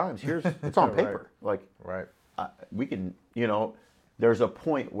 other times. It's on paper. Right. Like, we can, there's a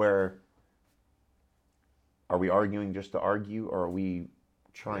point where, are we arguing just to argue, or are we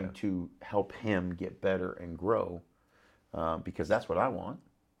trying to help him get better and grow? Because that's what I want.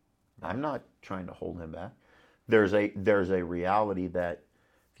 I'm not trying to hold him back. There's a reality that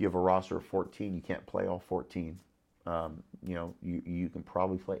if you have a roster of 14, you can't play all 14. You can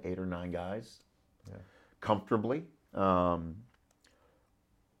probably play 8 or 9 guys comfortably. But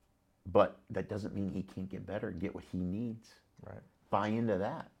that doesn't mean he can't get better and get what he needs. Right. Buy into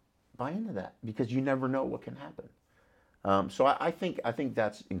that, because you never know what can happen. So I think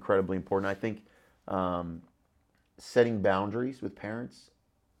that's incredibly important. I think setting boundaries with parents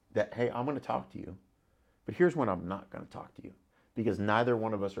that, hey, I'm going to talk to you, but here's when I'm not going to talk to you, because neither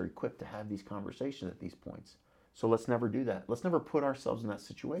one of us are equipped to have these conversations at these points. So let's never do that. Let's never put ourselves in that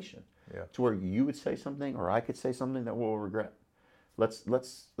situation to where you would say something or I could say something that we'll regret. Let's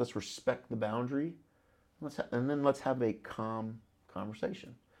respect the boundary, and then let's have a calm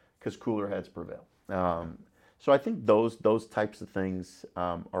conversation, because cooler heads prevail. So I think those types of things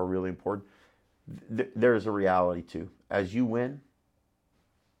are really important. There's a reality too. As you win,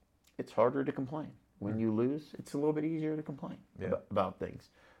 it's harder to complain. When you lose, it's a little bit easier to complain about things.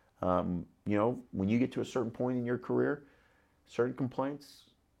 When you get to a certain point in your career, certain complaints,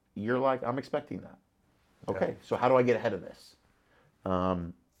 you're like, I'm expecting that. Okay, so how do I get ahead of this?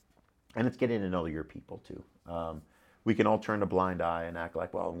 And it's getting to know your people too. We can all turn a blind eye and act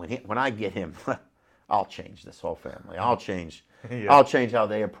like, well, when I get him, I'll change this whole family. I'll change how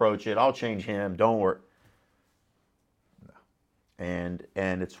they approach it. I'll change him. Don't worry. No. And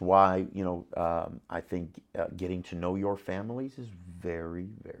it's why I think getting to know your families is very,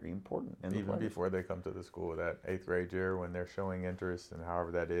 very important. And even before they come to the school, that 8th grade year, when they're showing interest and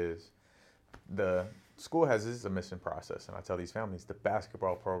however that is, the school has this admission process, and I tell these families the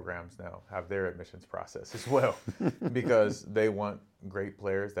basketball programs now have their admissions process as well, because they want great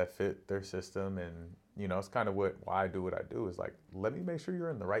players that fit their system. And it's kind of why I do what I do, is like, let me make sure you're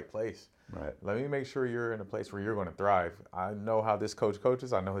in the right place. Right. Let me make sure you're in a place where you're going to thrive. I know how this coach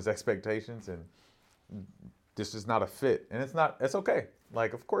coaches. I know his expectations, and this is not a fit. And it's okay.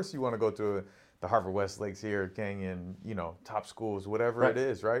 Like, of course you want to go to the Harvard Westlakes here, Canyon, top schools, whatever it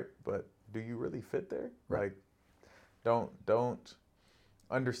is, right? But do you really fit there? Right. Like, don't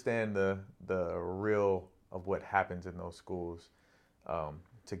understand the real of what happens in those schools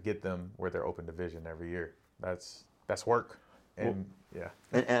to get them where they're open division every year. That's work. And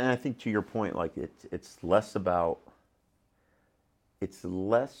and I think to your point, like it's less about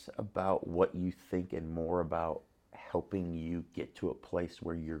what you think and more about helping you get to a place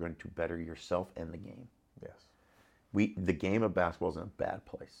where you're going to better yourself and the game. Yes. The game of basketball is in a bad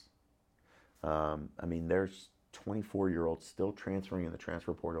place. There's 24-year-olds still transferring in the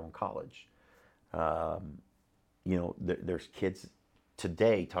transfer portal in college. There's kids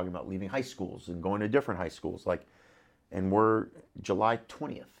today talking about leaving high schools and going to different high schools. And we're July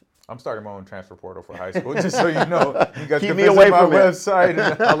 20th. I'm starting my own transfer portal for high school, just so you know. You guys Keep can me visit away my from website,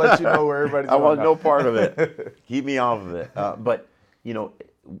 and I'll let you know where everybody's I going. want no part of it. Keep me off of it. But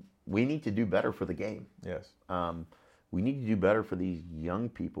we need to do better for the game. Yes. we need to do better for these young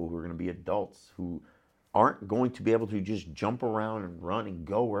people who are going to be adults, who aren't going to be able to just jump around and run and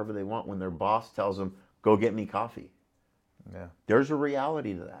go wherever they want when their boss tells them, go get me coffee. Yeah. There's a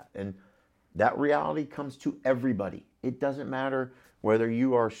reality to that. And that reality comes to everybody. It doesn't matter whether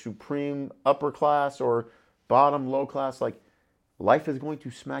you are supreme upper class or bottom low class. Like, life is going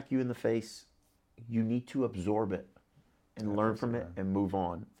to smack you in the face. You need to absorb it and learn from it and move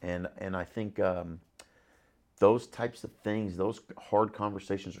on. And I think those types of things, those hard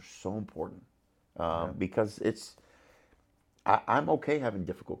conversations are so important because I'm okay having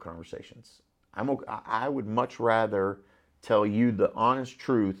difficult conversations. I would much rather tell you the honest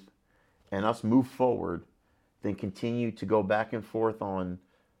truth and us move forward than continue to go back and forth on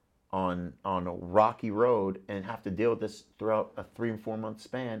a rocky road and have to deal with this throughout a 3 and 4 month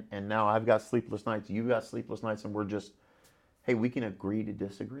span. And now I've got sleepless nights, you've got sleepless nights, and we're just, hey, we can agree to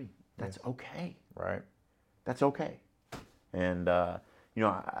disagree. That's okay. Right. That's okay. And, I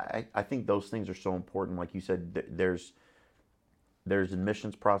think those things are so important. Like you said, there's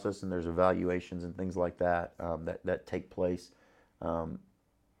admissions process and there's evaluations and things like that that take place.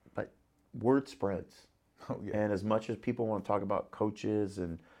 But word spreads. Oh, yeah. And as much as people want to talk about coaches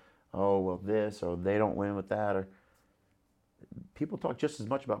and, oh, well, this, or they don't win with that, or people talk just as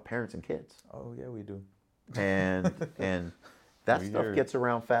much about parents and kids. Oh, yeah, we do. And that stuff gets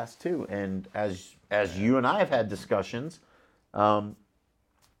around fast too. And as you and I have had discussions,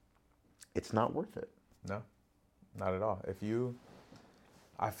 it's not worth it. No, not at all.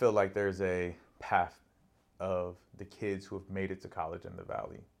 I feel like there's a path of the kids who have made it to college in the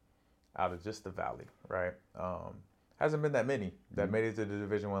Valley, out of just the Valley, right? Hasn't been that many that made it to the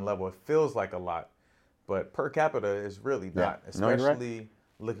Division I level. It feels like a lot, but per capita is really not, especially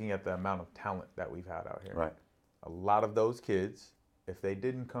looking at the amount of talent that we've had out here. Right. A lot of those kids, if they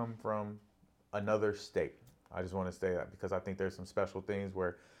didn't come from another state, I just want to say that because I think there's some special things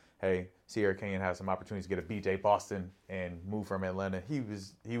where, hey, Sierra Canyon has some opportunities to get a BJ Boston and move from Atlanta. He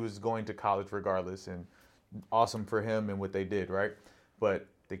was going to college regardless, and awesome for him and what they did, right? But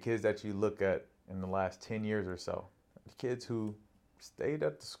the kids that you look at in the last 10 years or so, the kids who stayed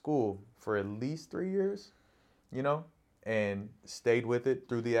at the school for at least 3 years, and stayed with it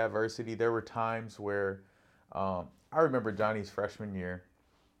through the adversity. There were times where I remember Johnny's freshman year,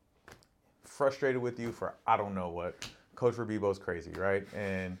 frustrated with you for I don't know what. Coach Rebibo's crazy, right?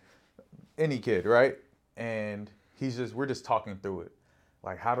 And any kid, right? And we're just talking through it.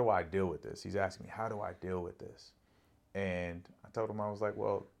 Like, how do I deal with this? He's asking me, how do I deal with this? And I told him, I was like,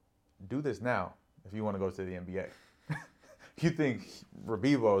 well, do this now if you want to go to the NBA. You think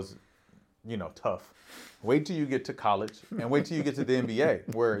Rebibo's, tough. Wait till you get to college and wait till you get to the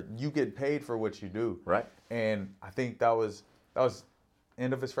NBA where you get paid for what you do. Right. And I think that was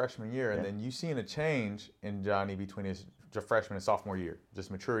end of his freshman year. And then you seen a change in Johnny between his freshman and sophomore year,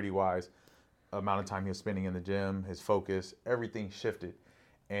 just maturity-wise, amount of time he was spending in the gym, his focus, everything shifted.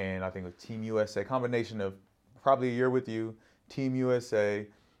 And I think with Team USA, combination of probably a year with you, Team USA,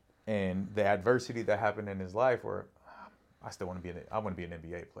 and the adversity that happened in his life where I want to be an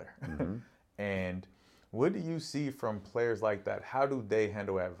NBA player. Mm-hmm. And what do you see from players like that? How do they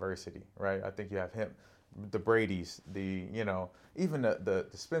handle adversity, right? I think you have him, the Brady's, even the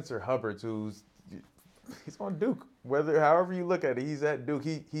Spencer Hubbards, he's on Duke. However you look at it, he's at Duke.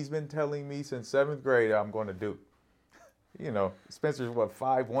 He's been telling me since 7th grade, I'm going to Duke. Spencer's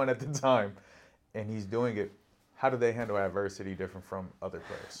 5'1" at the time, and he's doing it. How do they handle adversity different from other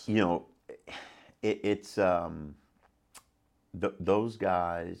players? It's those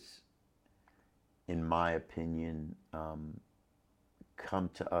guys, in my opinion, come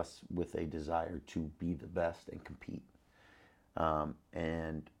to us with a desire to be the best and compete.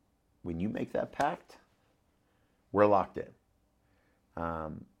 And when you make that pact, we're locked in.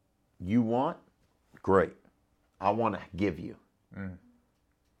 You want? Great. I want to give you.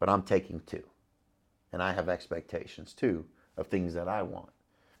 But I'm taking too. And I have expectations too of things that I want.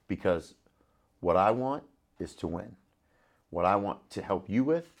 Because what I want is to win. What I want to help you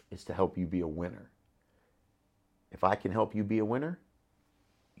with is to help you be a winner. If I can help you be a winner,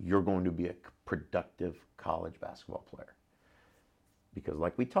 you're going to be a productive college basketball player. Because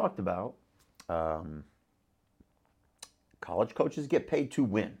like we talked about, college coaches get paid to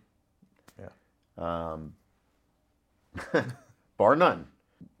win. Yeah. Bar none.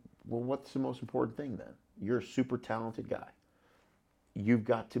 Well, what's the most important thing then? You're a super talented guy. You've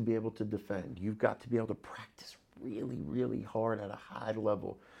got to be able to defend. You've got to be able to practice really, really hard at a high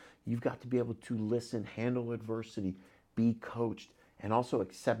level. You've got to be able to listen, handle adversity, be coached, and also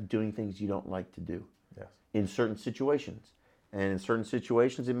accept doing things you don't like to do. Yes. In certain situations. And in certain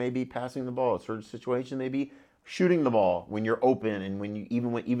situations, it may be passing the ball. In certain situations, it may be shooting the ball when you're open, and when you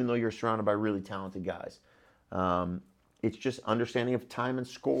even though you're surrounded by really talented guys. It's just understanding of time and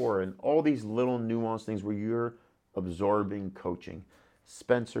score and all these little nuanced things where you're absorbing coaching.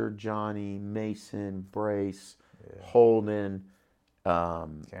 Spencer, Johnny, Mason, Brace, Holden,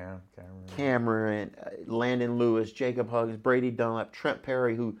 Cameron, Landon Lewis, Jacob Huggins, Brady Dunlap, Trent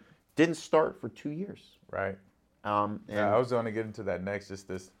Perry, who didn't start for 2 years. Right. And I was going to get into that next. Just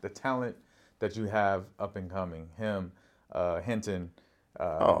the talent that you have up and coming. Him, Hinton,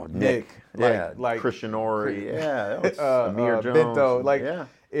 Nick, like Christian Ori, Amir Jones, Bento,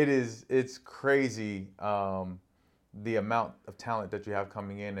 it's crazy the amount of talent that you have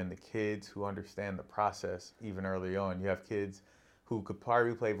coming in, and the kids who understand the process even early on. You have kids who could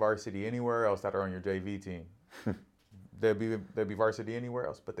probably play varsity anywhere else that are on your JV team. they'll be varsity anywhere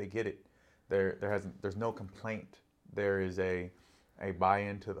else, but they get it. There's no complaint. There is a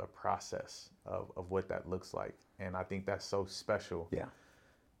buy-in to the process of what that looks like, and I think that's so special. Yeah.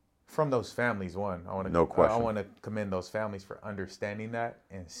 From those families, I want to commend those families for understanding that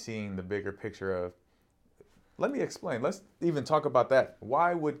and seeing the bigger picture of. Let me explain. Let's even talk about that.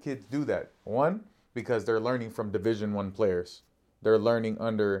 Why would kids do that? One, because they're learning from Division I players. They're learning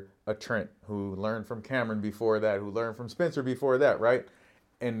under a Trent who learned from Cameron before that, who learned from Spencer before that, right?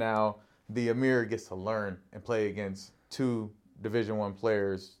 And now the Amir gets to learn and play against 2 Division I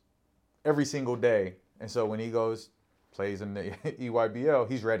players every single day. And so when he plays in the EYBL,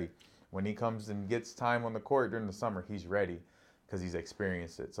 he's ready. When he comes and gets time on the court during the summer, he's ready because he's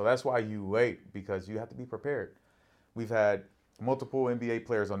experienced it. So that's why you wait, because you have to be prepared. We've had multiple NBA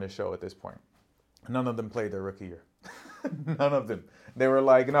players on this show at this point. None of them played their rookie year. None of them. They were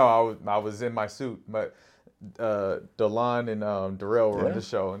like, no, I was in my suit. But Delon and Darrell were on the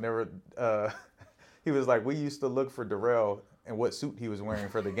show, and they were. He was like, we used to look for Darrell and what suit he was wearing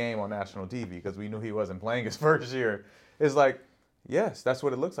for the game on national TV because we knew he wasn't playing his first year. It's like, yes, that's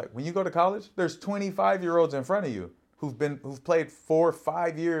what it looks like. When you go to college, there's 25-year-olds in front of you who've played 4 or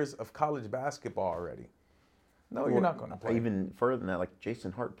 5 years of college basketball already. No, you're not going to play. Even further than that, like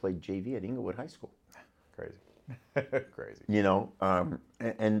Jason Hart played JV at Inglewood High School. Crazy. Crazy. You know,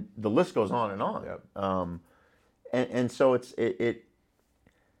 and the list goes on and on. Yep. And so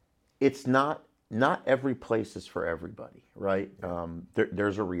it's not every place is for everybody, right? Yeah.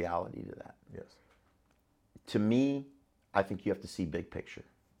 There's a reality to that. Yes. To me, I think you have to see big picture.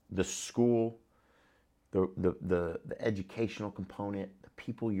 The school, the educational component, the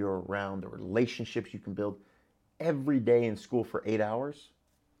people you're around, the relationships you can build every day in school for 8 hours.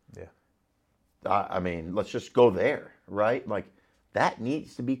 Yeah. I mean, let's just go there, right? Like, that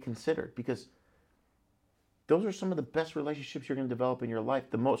needs to be considered, because those are some of the best relationships you're going to develop in your life,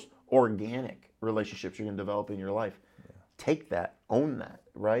 the most organic relationships you're going to develop in your life. Yeah. Take that, own that,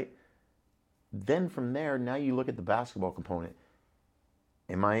 right? Then from there, now you look at the basketball component.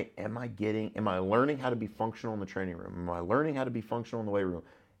 Am I learning how to be functional in the training room? Am I learning how to be functional in the weight room?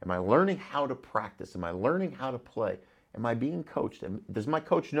 Am I learning how to practice? Am I learning how to play? Am I being coached? Does my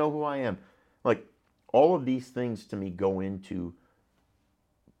coach know who I am? Like, all of these things to me go into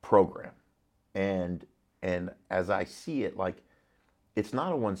program. And as I see it, like, it's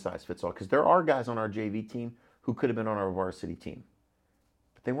not a one-size-fits-all, because there are guys on our JV team who could have been on our varsity team,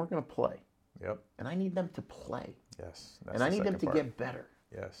 but they weren't going to play. Yep. And I need them to play. Yes. And I need them to get better.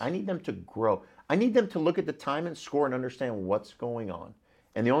 Yes. I need them to grow. I need them to look at the time and score and understand what's going on.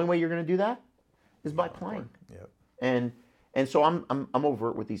 And the only way you're going to do that is by playing. Yep. And so I'm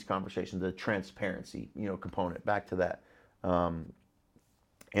overt with these conversations, the transparency, component. Back to that. And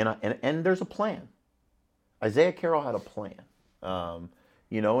there's a plan. Isaiah Carroll had a plan. And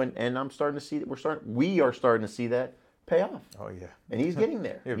I'm starting to see that we are starting to see that pay off. Oh yeah. And he's getting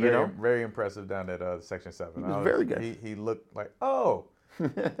there. Yeah, very impressive down at Section 7. He was very good. He looked like, oh,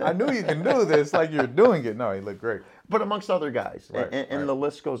 I knew you can do this, like you're doing it. No, he looked great. But amongst other guys. Right, and the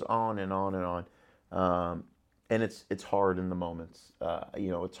list goes on and on and on. And it's hard in the moments.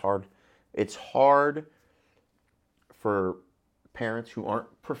 It's hard for parents who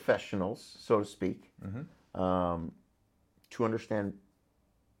aren't professionals, so to speak, to understand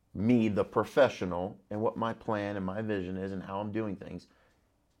me, the professional, and what my plan and my vision is and how I'm doing things,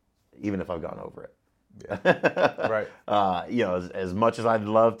 even if I've gone over it. Yeah. Right. As much as I'd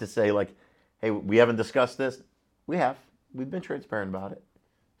love to say, like, hey, we haven't discussed this, we've been transparent about it.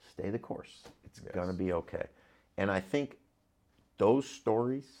 Stay the course. It's going to be okay. And I think those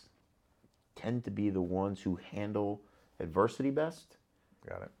stories tend to be the ones who handle adversity best.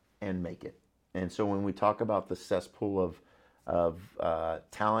 Got it. And make it. And so when we talk about the cesspool of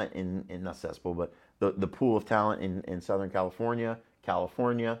talent not cesspool, but the pool of talent in Southern California,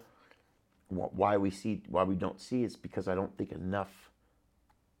 why we don't see it's because I don't think enough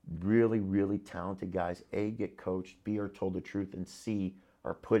really, really talented guys, A, get coached, B, are told the truth, and C,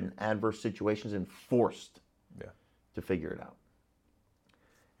 are put in adverse situations and forced to figure it out.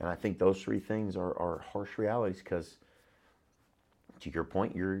 And I think those three things are harsh realities because, to your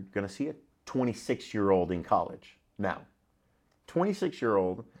point, you're going to see a 26-year-old in college now.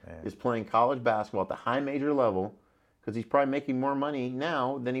 26-year-old is playing college basketball at the high major level because he's probably making more money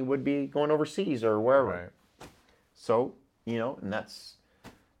now than he would be going overseas or wherever. Right. So, and that's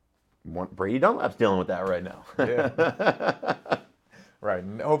Brady Dunlap's dealing with that right now. Yeah. Right.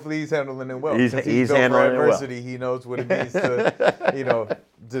 And hopefully he's handling it well. He's built handling for adversity. it well. He knows what it means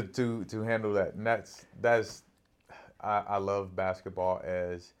to, to handle that. And that's I love basketball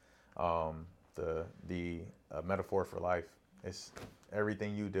as the metaphor for life. It's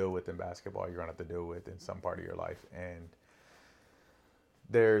everything you deal with in basketball, you're going to have to deal with in some part of your life. And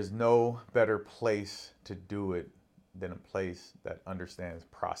there's no better place to do it than a place that understands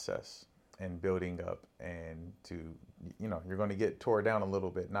process and building up, and you're going to get tore down a little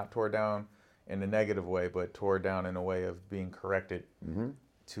bit, not tore down in a negative way, but tore down in a way of being corrected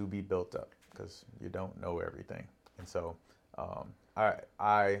to be built up, because you don't know everything. And so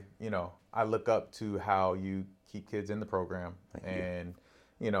I look up to how you keep kids in the program. And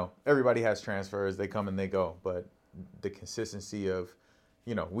everybody has transfers, they come and they go, but the consistency of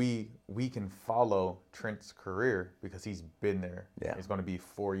we can follow Trent's career because he's been there. Yeah. It's going to be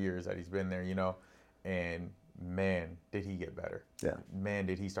 4 years that he's been there, and man, did he get better. Yeah. Man,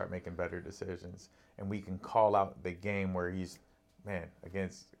 did he start making better decisions. And we can call out the game where he's,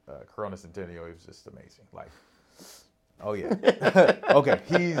 against Corona Centennial, he was just amazing. Like, oh yeah. Okay.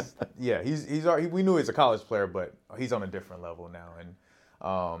 We knew he was a college player, but he's on a different level now. And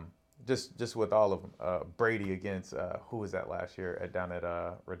just with all of them, Brady against who was that last year down at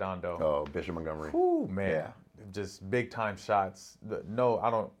Redondo? Oh, Bishop Montgomery. Ooh, man, just big time shots. No, I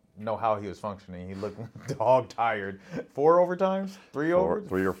don't know how he was functioning. He looked dog tired. 4 overtimes, 3 over,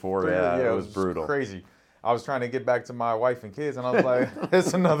 3 or 4. Yeah, it was brutal, crazy. I was trying to get back to my wife and kids, and I was like,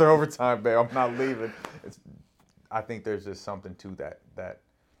 "It's another overtime, babe. I'm not leaving." I think there's just something to that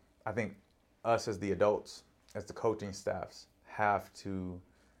I think us as the adults, as the coaching staffs, have to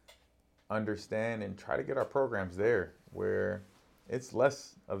understand and try to get our programs there where it's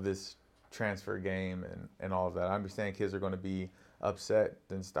less of this transfer game and all of that. I understand kids are going to be upset,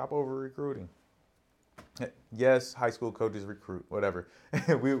 then stop over recruiting. Yes, high school coaches recruit, whatever.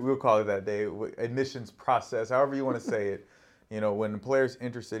 We'll call it that day. Admissions process, however you want to say it. When the player's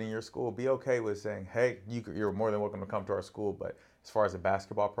interested in your school, be okay with saying, hey, you're more than welcome to come to our school. But as far as the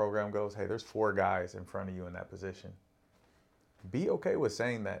basketball program goes, hey, there's 4 guys in front of you in that position. Be okay with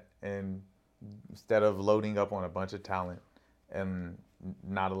saying that, and instead of loading up on a bunch of talent and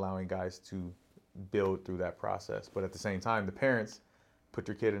not allowing guys to build through that process. But at the same time, the parents, put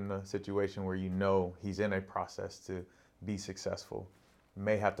your kid in a situation where he's in a process to be successful.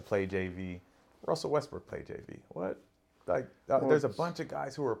 May have to play JV. Russell Westbrook played JV. What? There's a bunch of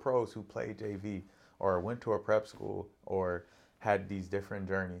guys who are pros who play JV or went to a prep school or had these different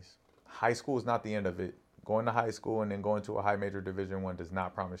journeys. High school is not the end of it. Going to high school and then going to a high major Division I does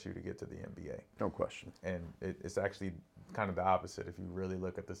not promise you to get to the NBA. No question. And it's actually kind of the opposite if you really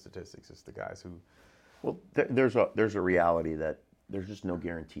look at the statistics. It's the guys who... Well, there's a reality that there's just no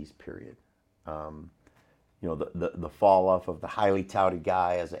guarantees, period. The fall off of the highly touted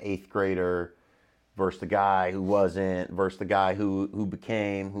guy as an 8th grader versus the guy who wasn't, versus the guy who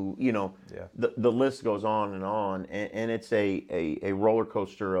became, the list goes on, and it's a roller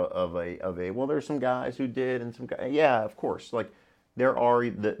coaster of a well, there's some guys who did and some guys, yeah, of course, like there are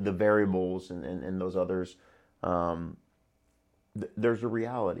the variables and those others. There's a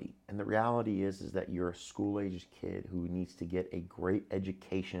reality, and the reality is that you're a school-aged kid who needs to get a great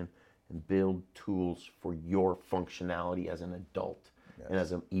education and build tools for your functionality as an adult. Yes. And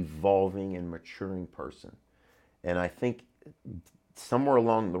as an evolving and maturing person. And I think somewhere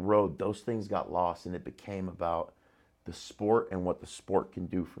along the road, those things got lost, and it became about the sport and what the sport can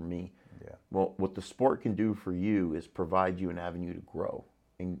do for me. Yeah. Well, what the sport can do for you is provide you an avenue to grow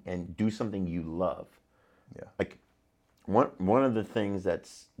and do something you love. Yeah. Like one of the things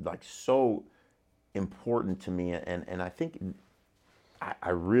that's like so important to me, and I think I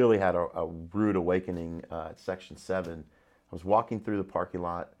really had a rude awakening at Section 7. I was walking through the parking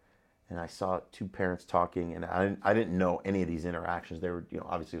lot, and I saw 2 parents talking, and I didn't know any of these interactions. They were,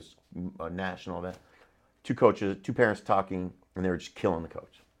 obviously it was a national event. 2 parents talking, and they were just killing the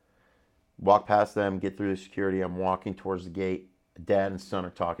coach. Walk past them, get through the security. I'm walking towards the gate. Dad and son are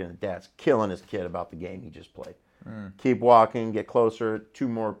talking, and Dad's killing his kid about the game he just played. Keep walking, get closer. 2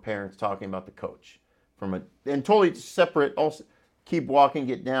 more parents talking about the coach and totally separate. Also, keep walking,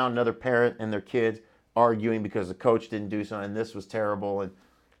 get down. Another parent and their kids arguing because the coach didn't do something. And this was terrible, and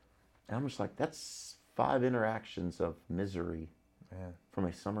I'm just like, that's 5 interactions of misery from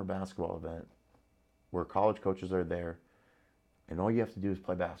a summer basketball event where college coaches are there, and all you have to do is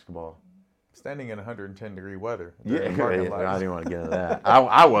play basketball. Standing in 110-degree weather. Yeah, I didn't want to get into that.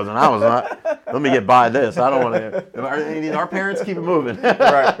 I was not. Let me get by this. I don't want to. Our parents keep it moving.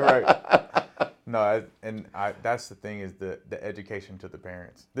 Right. No, that's the thing, is the education to the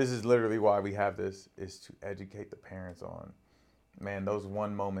parents. This is literally why we have this, is to educate the parents on, man, those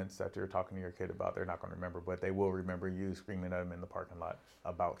one moments that you're talking to your kid about, they're not going to remember, but they will remember you screaming at them in the parking lot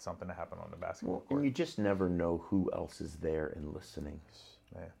about something that happened on the basketball court. And you just never know who else is there and listening.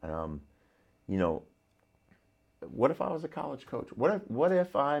 Man. What if I was a college coach? What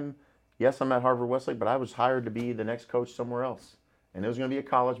if I'm at Harvard Westlake, but I was hired to be the next coach somewhere else, and it was going to be a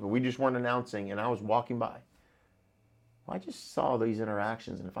college, but we just weren't announcing, and I was walking by. Well, I just saw these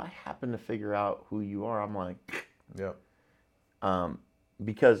interactions, and if I happen to figure out who you are, I'm like, yep.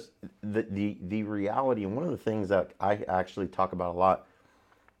 Because the reality, and one of the things that I actually talk about a lot,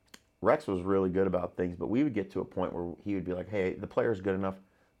 Rex was really good about things, but we would get to a point where he would be like, hey, the player's good enough,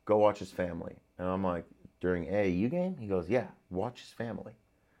 go watch his family. And I'm like, during an AAU game? He goes, yeah, watch his family.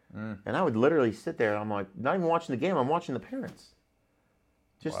 And I would literally sit there, and I'm like, not even watching the game, I'm watching the parents.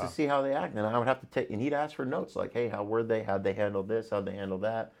 Just to see how they act. And I would have to take, and he'd ask for notes like, hey, how were they? How'd they handle this? How'd they handle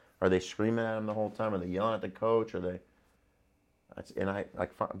that? Are they screaming at him the whole time? Are they yelling at the coach? Are they... And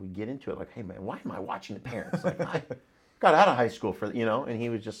we get into it like, hey, man, why am I watching the parents? Like, I got out of high school and he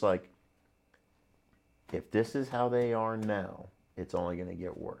was just like, if this is how they are now, it's only going to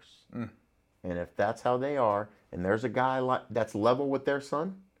get worse. And if that's how they are, and there's a guy that's level with their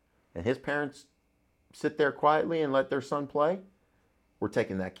son, and his parents sit there quietly and let their son play, we're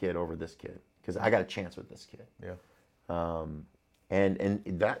taking that kid over this kid because I got a chance with this kid. Yeah. And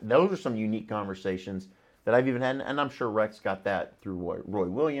those are some unique conversations that I've even had, and I'm sure Rex got that through Roy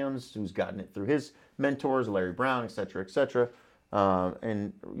Williams, who's gotten it through his mentors, Larry Brown, et cetera, et cetera.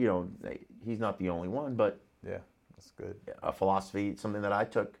 And, he's not the only one, but yeah, that's good. A philosophy, something that I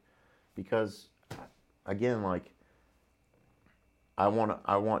took because, again, like, I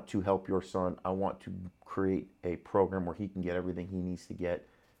want to help your son. I want to create a program where he can get everything he needs to get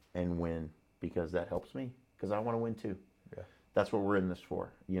and win because that helps me because I want to win too. Yeah. That's what we're in this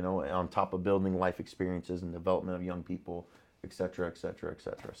for, on top of building life experiences and development of young people, et cetera, et cetera, et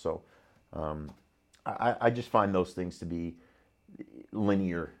cetera. So I just find those things to be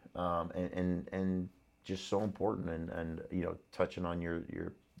linear and just so important. And touching on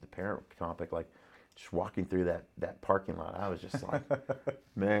the parent topic, like just walking through that parking lot, I was just like,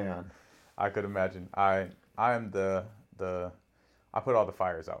 man. I could imagine. I am the I put all the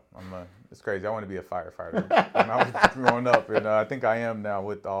fires out. It's crazy. I want to be a firefighter when I was growing up, and I think I am now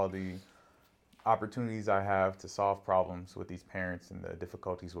with all the opportunities I have to solve problems with these parents and the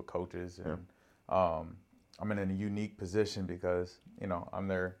difficulties with coaches. And I'm in a unique position because I'm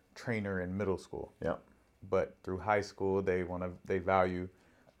their trainer in middle school. Yeah. But through high school, they value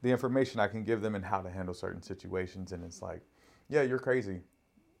the information I can give them and how to handle certain situations. And it's like, yeah, you're crazy.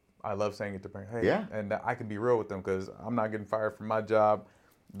 I love saying it to parents. Hey, yeah. And I can be real with them because I'm not getting fired from my job.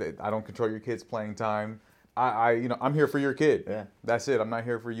 I don't control your kid's playing time. I'm here for your kid. Yeah. That's it. I'm not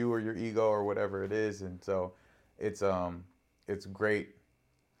here for you or your ego or whatever it is. And so it's great.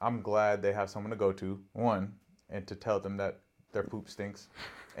 I'm glad they have someone to go to, one, and to tell them that their poop stinks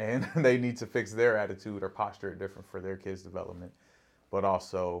and they need to fix their attitude or posture different for their kids' development. But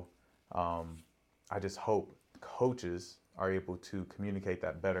also, I just hope coaches are able to communicate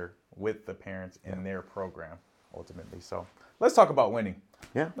that better with the parents in their program, ultimately. So let's talk about winning.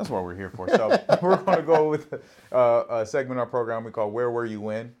 Yeah. That's what we're here for. So we're going to go with a segment of our program we call Where Were You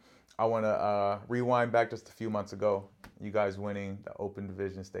When? I want to rewind back just a few months ago. You guys winning the Open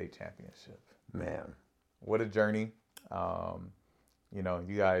Division State Championship. Man. What a journey.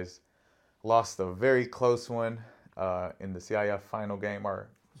 You guys lost a very close one in the CIF final game, or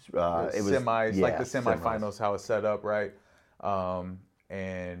it was semis, like the semifinals, how it's set up, right?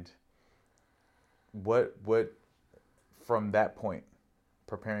 And what from that point,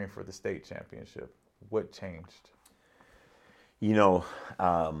 preparing for the state championship, what changed?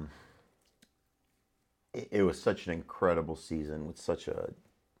 It was such an incredible season with such an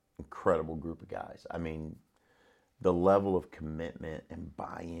incredible group of guys. I mean, the level of commitment and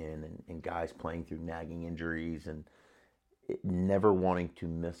buy-in and guys playing through nagging injuries and never wanting to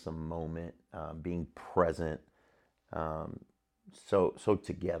miss a moment, being present, so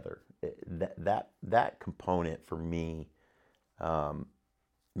together. That component for me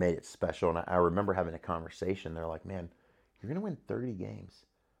made it special. And I remember having a conversation. They're like, man, you're going to win 30 games.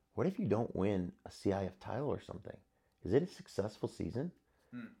 What if you don't win a CIF title or something? Is it a successful season?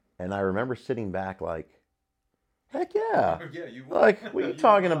 And I remember sitting back like, heck yeah. Yeah, you won. Like, what are you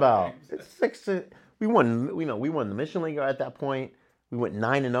talking about? Games. It's we won, we won the Mission League at that point. We went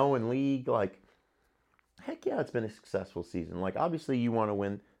 9-0 in league. Like, heck yeah, it's been a successful season. Like, obviously you want to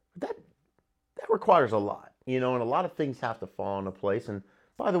win, but that requires a lot, and a lot of things have to fall into place. And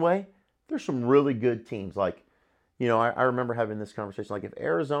by the way, there's some really good teams. Like, I remember having this conversation. Like, if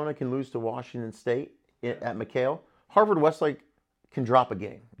Arizona can lose to Washington State at McHale, Harvard Westlake can drop a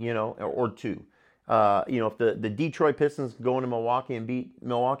game, or two. If the Detroit Pistons go into Milwaukee and beat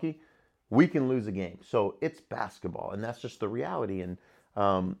Milwaukee, we can lose a game. So it's basketball, and that's just the reality. And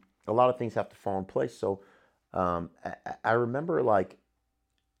a lot of things have to fall in place. So I remember, like,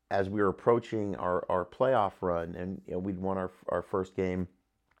 as we were approaching our playoff run, and we'd won our first game,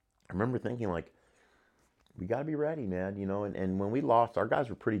 I remember thinking, like, we got to be ready, man, and when we lost, our guys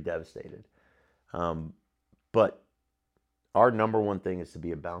were pretty devastated. But our number one thing is to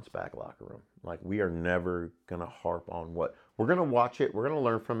be a bounce back locker room. Like, we are never going to harp on what we're going to watch it. We're going to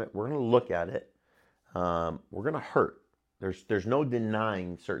learn from it. We're going to look at it. We're going to hurt. There's no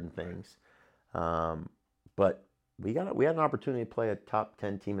denying certain things. But we had an opportunity to play a top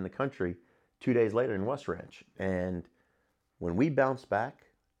 10 team in the country 2 days later in West Ranch. And when we bounced back,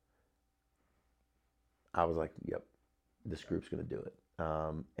 I was like, yep, this group's going to do it.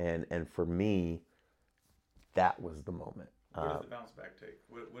 And for me, that was the moment. What does the bounce back take?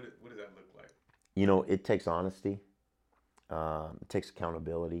 What does that look like? It takes honesty. It takes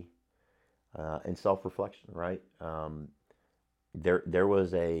accountability and self-reflection, right? There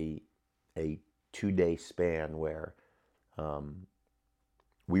was a 2-day span where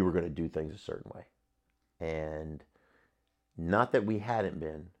we were going to do things a certain way. And not that we hadn't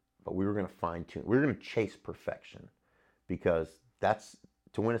been, but we were going to fine-tune. We were going to chase perfection, because that's,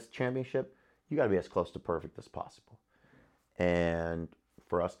 to win a championship, you got to be as close to perfect as possible. And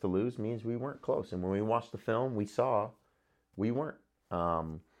for us to lose means we weren't close. And when we watched the film, we saw we weren't.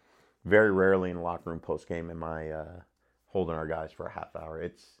 Very rarely in the locker room post-game am I holding our guys for a half hour.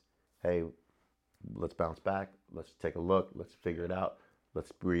 It's, hey, let's bounce back. Let's take a look. Let's figure it out.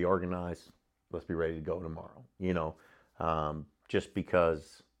 Let's reorganize. Let's be ready to go tomorrow. Just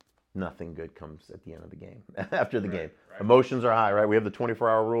because nothing good comes at the end of the game, after the game. Right. Emotions are high, right? We have the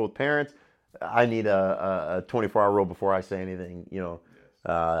 24-hour rule with parents. I need a 24-hour rule before I say anything,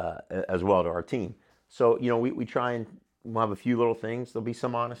 as well to our team. So, we try and we'll have a few little things. There'll be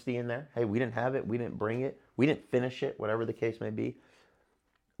some honesty in there. Hey, we didn't have it. We didn't bring it. We didn't finish it, whatever the case may be.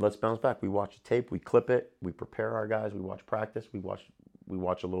 Let's bounce back. We watch the tape. We clip it. We prepare our guys. We watch practice. We watch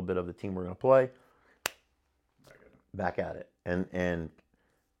a little bit of the team we're going to play. Back at it. And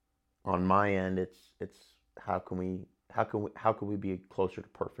on my end, it's how can we be closer to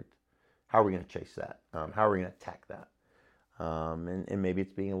perfect? How are we going to chase that? How are we going to attack that? And maybe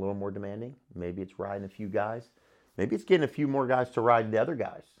it's being a little more demanding. Maybe it's riding a few guys. Maybe it's getting a few more guys to ride the other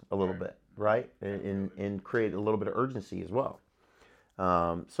guys a little bit, right? And create a little bit of urgency as well.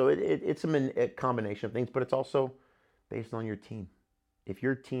 So it's a combination of things, but it's also based on your team. If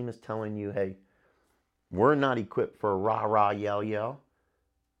your team is telling you, hey, we're not equipped for a rah, rah, yell, yell,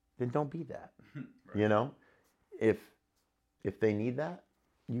 then don't be that. Right. If they need that,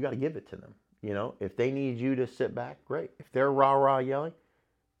 you got to give it to them. If they need you to sit back, great. If they're rah, rah, yelling,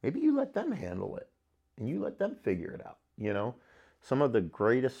 maybe you let them handle it and you let them figure it out. Some of the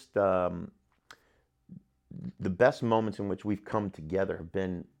greatest, the best moments in which we've come together have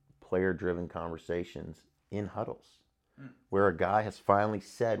been player-driven conversations in huddles, where a guy has finally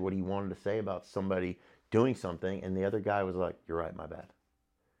said what he wanted to say about somebody doing something, and the other guy was like, "You're right, my bad."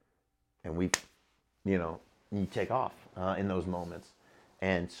 And you take off in those moments.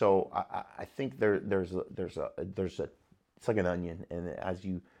 And so I think there's it's like an onion, and as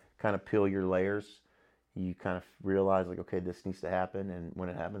you kind of peel your layers, you kind of realize, like, okay, this needs to happen, and when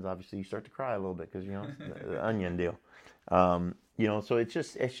it happens, obviously you start to cry a little bit because the onion deal. So it's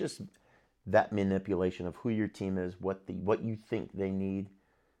just that manipulation of who your team is, what you think they need,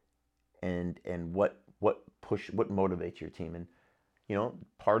 and what motivates your team. And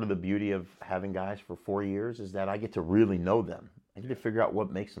part of the beauty of having guys for 4 years is that I get to really know them. I get to figure out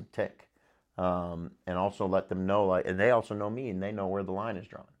what makes them tick, and also let them know, and they also know me, and they know where the line is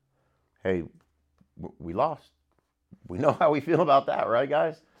drawn. Hey, we lost. We know how we feel about that, right,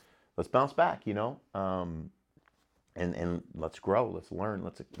 guys? Let's bounce back, and let's grow, let's learn,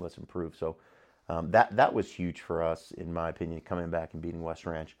 let's improve. So That was huge for us, in my opinion, coming back and beating West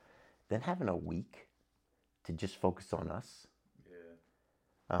Ranch. Then having a week to just focus on us.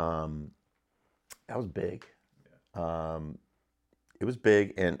 That was big. It was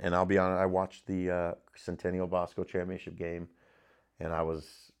big, and I'll be honest, I watched the Centennial Bosco Championship game, and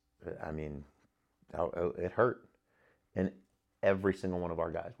it hurt. And every single one of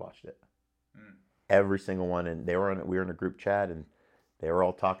our guys watched it. Every single one, and we were in a group chat, and they were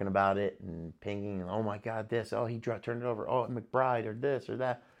all talking about it and pinging, and oh my God, this, oh he turned it over, oh McBride, or this or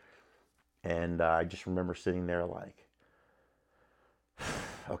that. And I just remember sitting there like,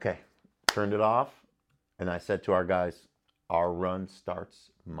 okay, turned it off, and I said to our guys, our run starts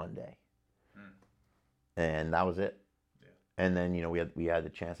Monday. And that was it. And then, we had the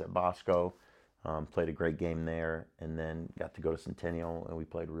chance at Bosco, played a great game there, and then got to go to Centennial, and we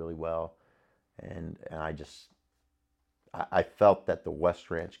played really well. And I felt that the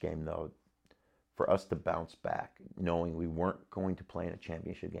West Ranch game, though, for us to bounce back, knowing we weren't going to play in a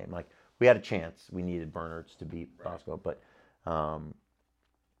championship game. Like, we had a chance. We needed Bernards to beat Bosco, but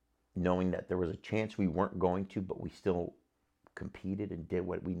knowing that there was a chance we weren't going to, but we still competed and did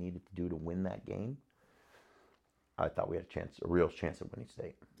what we needed to do to win that game, I thought we had a real chance at winning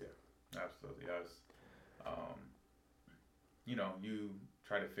state. Yeah, absolutely. You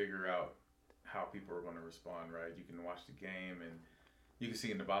try to figure out how people are going to respond, right? You can watch the game, and you can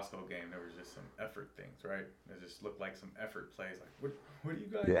see in the Bosco game there was just some effort things, right? It just looked like some effort plays. Like, what are you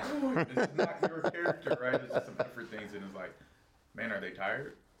guys doing? It's not your character, right? It's just some effort things, and it's like, man, are they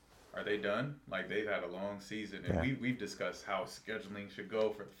tired? Are they done? Like, they've had a long season, and we've discussed how scheduling should go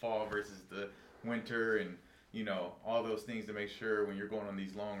for the fall versus the winter, and all those things to make sure when you're going on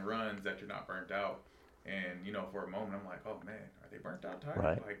these long runs that you're not burnt out. And for a moment I'm like, oh man, are they burnt out, tired?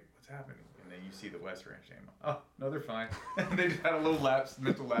 Right. Like, what's happening? And then you see the West Ranch game. Oh no, they're fine. They just had a little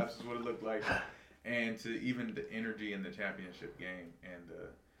mental lapse is what it looked like. And to even the energy in the championship game, and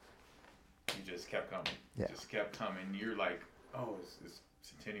you just kept coming. Yeah. Just kept coming. You're like, oh, is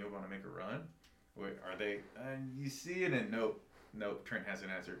Centennial going to make a run? Wait, are they? You see it, and nope. Trent has an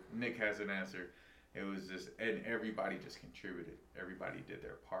answer. Nick has an answer. It was just, and everybody just contributed. Everybody did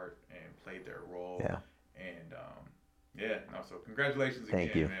their part and played their role. Yeah. And so congratulations again.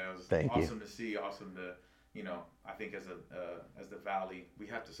 Thank you. Man. It was Thank awesome you. to see. Awesome to, I think as the Valley, we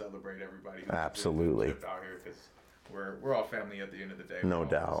have to celebrate everybody who's Absolutely out here, because we're all family at the end of the day. No we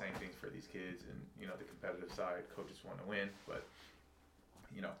doubt. all do the same things for these kids, and the competitive side, coaches want to win, but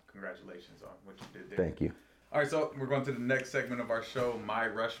congratulations on what you did there. Thank you. All right, so we're going to the next segment of our show, My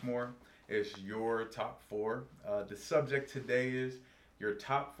Rushmore. It's your top 4. The subject today is your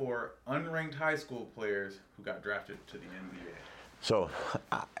top 4 unranked high school players who got drafted to the NBA. So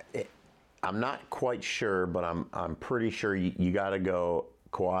I'm not quite sure, but I'm pretty sure you got to go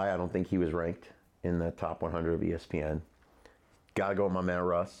Kawhi. I don't think he was ranked in the top 100 of ESPN. Got to go with my man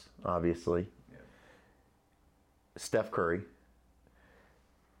Russ, obviously. Yeah. Steph Curry.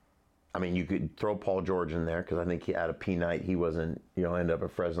 I mean, you could throw Paul George in there, because I think he had a P night. He wasn't, end up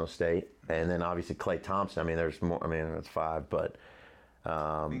at Fresno State. And then obviously Klay Thompson. I mean, there's more. I mean, that's 5, but.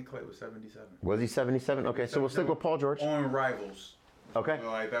 I think Klay was 77. Was he 77? Okay, so we'll stick with Paul George. On Rivals. Okay. I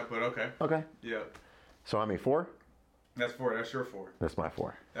like that, but okay. Okay. Yeah. So I mean, 4? That's 4. That's your 4. That's my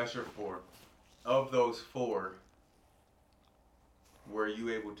 4. That's your 4. Of those 4, were you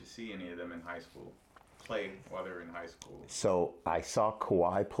able to see any of them in high school? Play while they were in high school? So I saw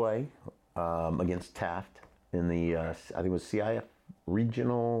Kawhi play against Taft in the, I think it was CIF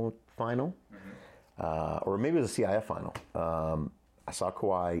regional final, or maybe it was a CIF final. I saw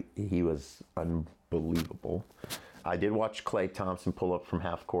Kawhi. He was unbelievable. I did watch Klay Thompson pull up from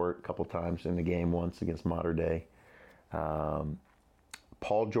half court a couple times in the game, once against Mater Dei.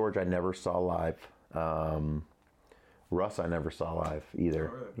 Paul George I never saw live. Russ I never saw live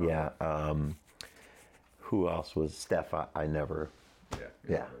either. Oh, really? Yeah. Who else was Steph? I never.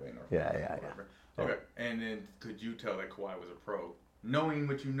 Yeah. Okay. And then could you tell that Kawhi was a pro, knowing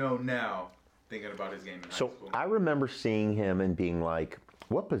what you know now, thinking about his game in high school? So I remember seeing him and being like,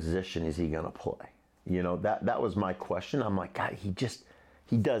 what position is he going to play? That was my question. I'm like, God, he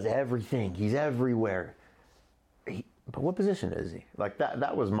does everything. He's everywhere. But what position is he? Like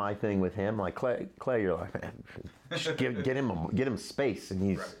that was my thing with him. Like Clay, you're like, man, just get him space,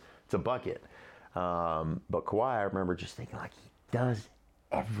 and it's a bucket. But Kawhi, I remember just thinking, like, he does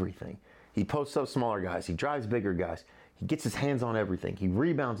everything. He posts up smaller guys. He drives bigger guys. He gets his hands on everything. He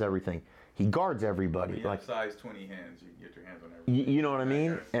rebounds everything. He guards everybody. You like have size 20 hands, you can get your hands on everything. You know what I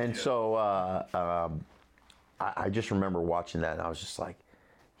mean? And so I just remember watching that, and I was just like,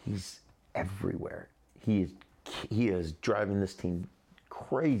 he's everywhere. He is driving this team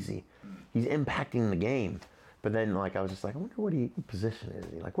crazy. He's impacting the game. But then, like, I was just like, I wonder what position is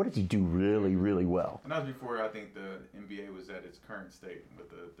he? Like, what does he do really, really well? And that was before I think the NBA was at its current state with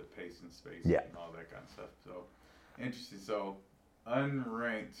the pace and space Yeah. and all that kind of stuff. So, interesting. So,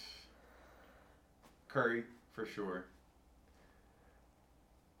 unranked Curry for sure.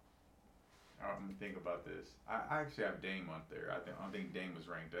 I'm gonna think about this. I actually have Dame up there. I don't think Dame was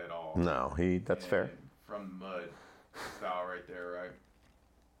ranked at all. No, that's fair. From the mud style right there, right?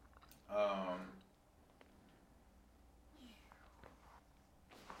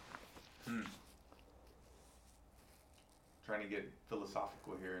 Trying to get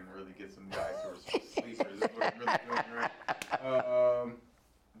philosophical here and really get some guys who are sleepers. This is what I'm really doing, right? I'm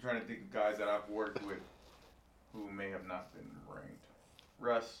trying to think of guys that I've worked with who may have not been ranked.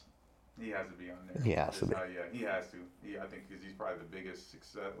 Russ, he has to be on there. He has to be. Yeah, he has to. I think because he's probably the biggest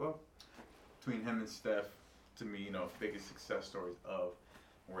success. Well, between him and Steph, to me, biggest success stories of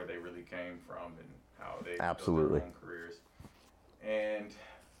where they really came from and how they built their own careers. And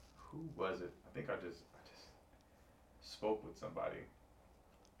who was it? I think I just spoke with somebody,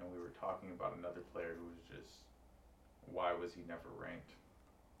 and we were talking about another player who was just, why was he never ranked?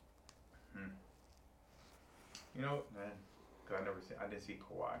 Man, because I didn't see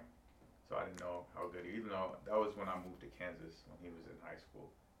Kawhi, so I didn't know how good even though that was when I moved to Kansas when he was in high school.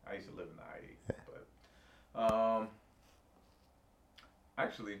 I used to live in the IE, but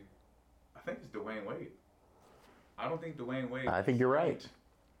actually, I think it's Dwayne Wade. I don't think Dwayne Wade. I think you're right.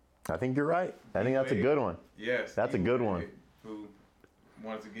 I think you're right. I think that's a good one. Yes. That's a good one. Who,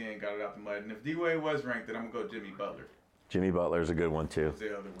 once again, got it out the mud. And if D-Wade was ranked, then I'm going to go Jimmy Butler. Jimmy Butler's a good one, too.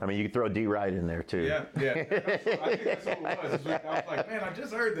 The other one. I mean, you could throw D. Wright in there, too. Yeah. I think that's what it was. I was like, man, I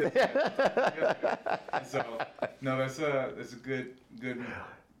just heard this. Yeah. So, no, that's a good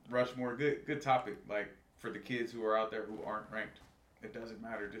Rushmore, good topic. Like, for the kids who are out there who aren't ranked, it doesn't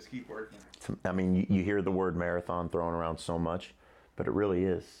matter. Just keep working. I mean, you hear the word marathon thrown around so much. But it really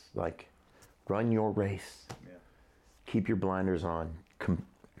is like, run your race. Yeah. Keep your blinders on.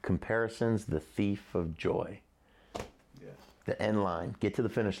 Comparison's the thief of joy. Yes. The end line. Get to the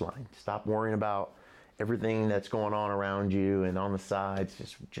finish line. Stop worrying about everything that's going on around you and on the sides.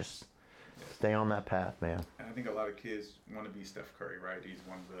 Just stay on that path, man. And I think a lot of kids want to be Steph Curry, right? He's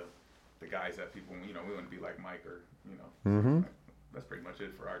one of the guys that people, we want to be like Mike or, that's pretty much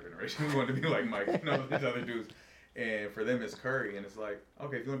it for our generation. We want to be like Mike, these other dudes. And for them, it's Curry. And it's like,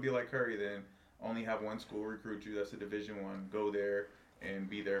 okay, if you want to be like Curry, then only have one school recruit you. That's a Division I. Go there and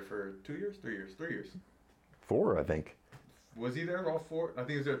be there for 2 years, 3 years, 3 years. 4, I think. Was he there all 4? I think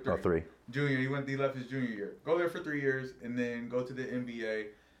he was there 3. Oh, 3. Junior. He left his junior year. Go there for 3 years and then go to the NBA,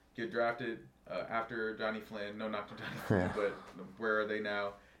 get drafted after Johnny Flynn. No, not to Johnny Flynn, but where are they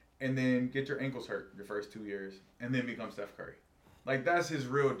now? And then get your ankles hurt your first 2 years and then become Steph Curry. Like, that's his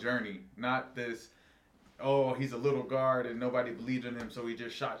real journey, not this... oh, he's a little guard and nobody believed in him, so he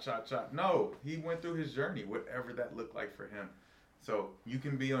just shot. No, he went through his journey, whatever that looked like for him. So you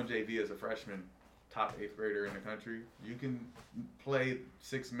can be on JV as a freshman, top 8th grader in the country. You can play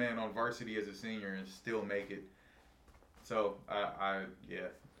 6 men on varsity as a senior and still make it. So,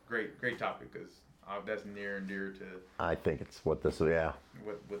 great topic because that's near and dear to... I think it's what this, yeah.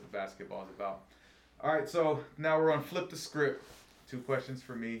 What the basketball is about. All right, so now we're on Flip the Script. 2 questions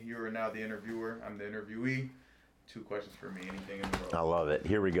for me. You are now the interviewer. I'm the interviewee. 2 questions for me. Anything in the world. I love it.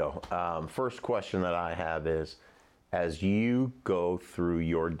 Here we go. First question that I have is, as you go through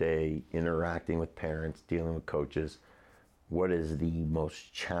your day interacting with parents, dealing with coaches, what is the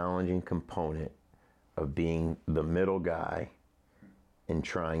most challenging component of being the middle guy in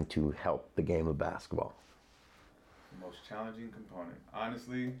trying to help the game of basketball? The most challenging component.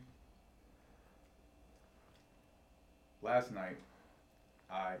 Honestly, last night,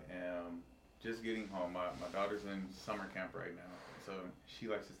 I am just getting home. My daughter's in summer camp right now, so she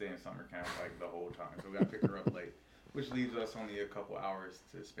likes to stay in summer camp like the whole time. So we got to pick her up late, which leaves us only a couple hours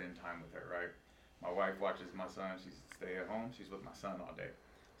to spend time with her, right? My wife watches my son. She's stay at home. She's with my son all day.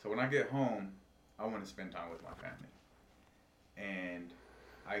 So when I get home, I want to spend time with my family. And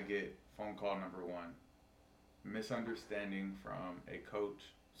I get phone call number 1, misunderstanding from a coach.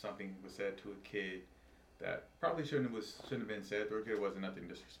 Something was said to a kid that probably shouldn't have been said to a kid. It wasn't nothing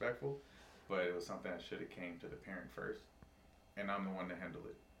disrespectful, but it was something that should have came to the parent first, and I'm the one to handle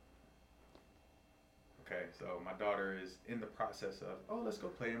it. Okay, so my daughter is in the process of, let's go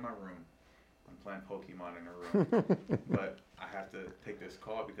play in my room. I'm playing Pokemon in her room, but I have to take this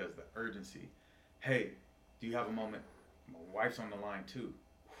call because the urgency. Hey, do you have a moment? My wife's on the line too.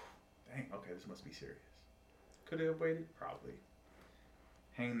 Dang, okay, this must be serious. Could it have waited? Probably.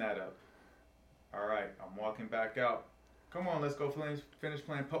 Hang that up. All right, I'm walking back out. Come on, let's go finish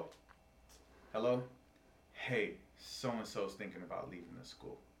playing Hello? Hey, so-and-so's thinking about leaving the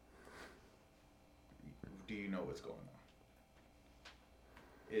school. Do you know what's going on?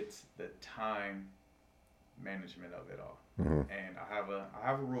 It's the time management of it all. And I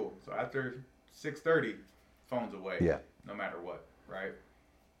have a rule. So after 6:30, phone's away. Yeah. No matter what, right?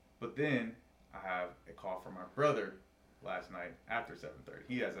 But then I have a call from my brother last night after 7:30.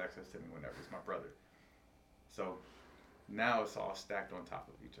 He has access to me whenever. It's my brother. So now it's all stacked on top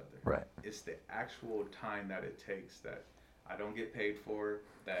of each other. Right. It's the actual time that it takes that I don't get paid for,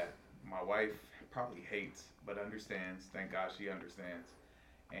 that my wife probably hates but understands. Thank God she understands.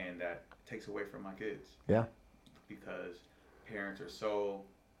 And that takes away from my kids. Yeah. Because parents are so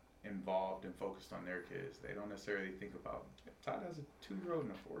involved and focused on their kids. They don't necessarily think about, Todd has a 2-year-old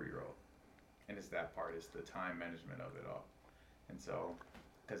and a 4-year-old. And it's that part, it's the time management of it all. And so,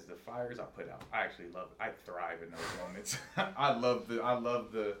 because the fires I put out, I actually love it. I thrive in those moments. I love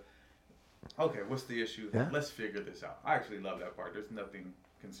the, okay, what's the issue? Yeah. Let's figure this out. I actually love that part. There's nothing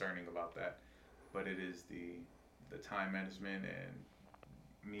concerning about that. But it is the time management and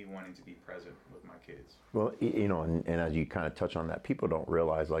me wanting to be present with my kids. Well, you know, and as you kind of touch on that, people don't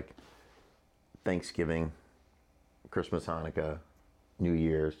realize, like, Thanksgiving, Christmas, Hanukkah, New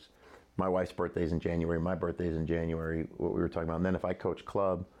Year's. My wife's birthday's in January. My birthday's in January, what we were talking about. And then if I coach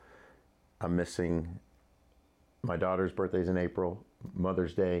club, I'm missing my daughter's birthday's in April,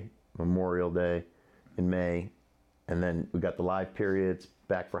 Mother's Day, Memorial Day in May. And then we got the live periods,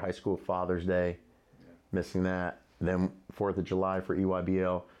 back for high school, Father's Day, missing that. Then 4th of July for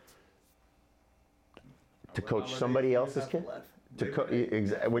EYBL. To coach somebody else's kid? What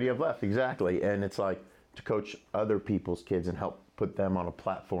do you have left? Exactly. And it's like to coach other people's kids and help put them on a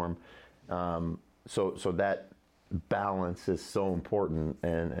platform. So that balance is so important,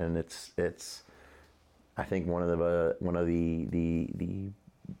 and it's I think one of the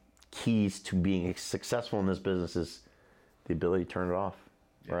keys to being successful in this business is the ability to turn it off,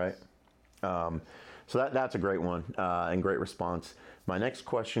 right? So that's a great one and great response. My next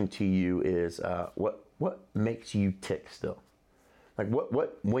question to you is what makes you tick still? Like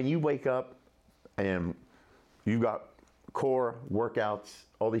what when you wake up and you've got core workouts,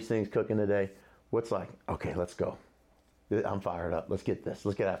 all these things cooking today, what's like, okay, let's go. I'm fired up. Let's get this.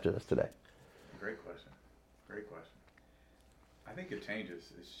 Let's get after this today. Great question. I think it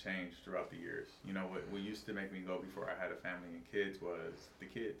changes. It's changed throughout the years. You know, what used to make me go before I had a family and kids was the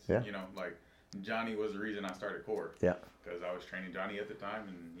kids. Yeah. You know, like Johnny was the reason I started core. Yeah. Because I was training Johnny at the time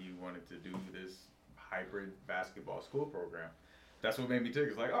and he wanted to do this hybrid basketball school program. That's what made me tick.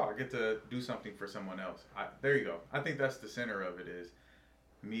 It's like, oh, I get to do something for someone else. There you go. I think that's the center of it, is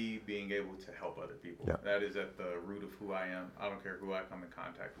me being able to help other people. Yeah. That is at the root of who I am. I don't care who I come in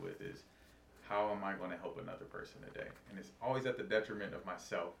contact with, is how am I going to help another person today? And it's always at the detriment of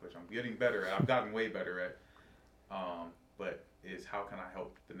myself, which I'm getting better at. I've gotten way better at. But is how can I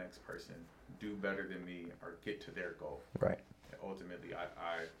help the next person do better than me or get to their goal? Right. And ultimately,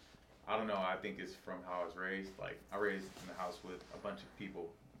 I don't know. I think it's from how I was raised. Like, I raised in the house with a bunch of people.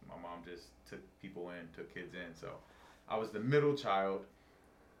 My mom just took people in, took kids in. So I was the middle child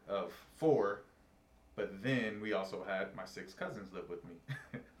of 4, but then we also had my 6 cousins live with me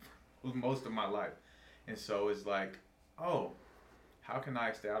most of my life. And so it's like, oh, how can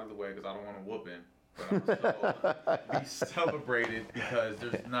I stay out of the way because I don't want a whooping, but also be celebrated because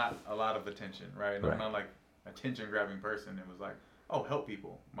there's not a lot of attention, right? And I'm not like attention-grabbing person. It was like, oh, help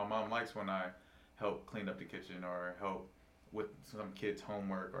people. My mom likes when I help clean up the kitchen or help with some kids'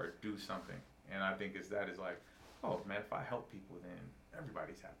 homework or do something. And I think is like, oh man, if I help people, then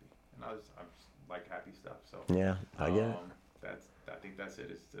everybody's happy. And I just like happy stuff. So yeah, I get it. I think that's it.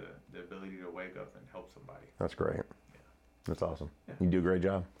 It's the ability to wake up and help somebody. That's great. Yeah. That's awesome. Yeah. You do a great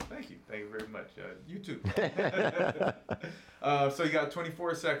job. Thank you very much. You too. So you got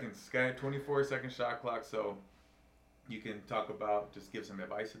 24 seconds. Okay, 24-second shot clock. So you can talk about, just give some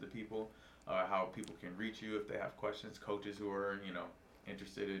advice to the people, how people can reach you if they have questions, coaches who are,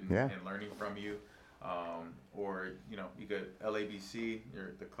 interested in learning from you. Or, you could LABC,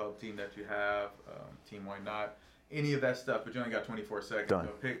 the club team that you have, Team Why Not, any of that stuff, but you only got 24 seconds. Done.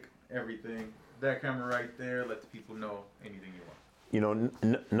 So pick everything. That camera right there, let the people know anything you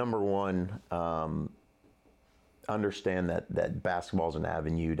want. Number one, understand that basketball is an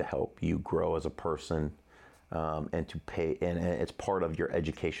avenue to help you grow as a person, and to pay, and it's part of your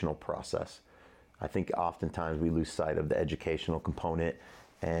educational process. I think oftentimes we lose sight of the educational component,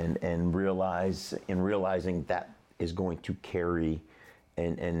 and realizing that is going to carry,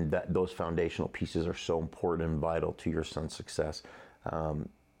 and that those foundational pieces are so important and vital to your son's success.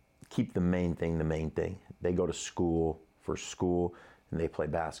 Keep the main thing the main thing. They go to school for school, and they play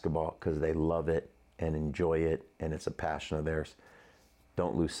basketball because they love it and enjoy it, and it's a passion of theirs.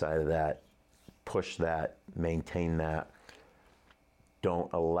 Don't lose sight of that. Push that, maintain that.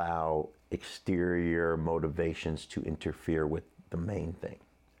 Don't allow exterior motivations to interfere with the main thing.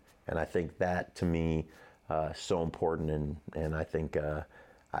 And I think that, to me, is so important. And I think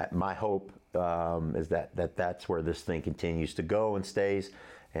my hope is that that's where this thing continues to go and stays.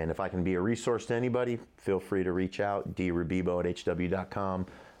 And if I can be a resource to anybody, feel free to reach out, drebibo@hw.com,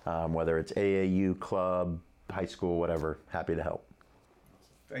 whether it's AAU, club, high school, whatever. Happy to help.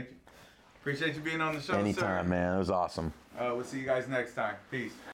 Thank you. Appreciate you being on the show, Anytime, sir. man. It was awesome. We'll see you guys next time. Peace.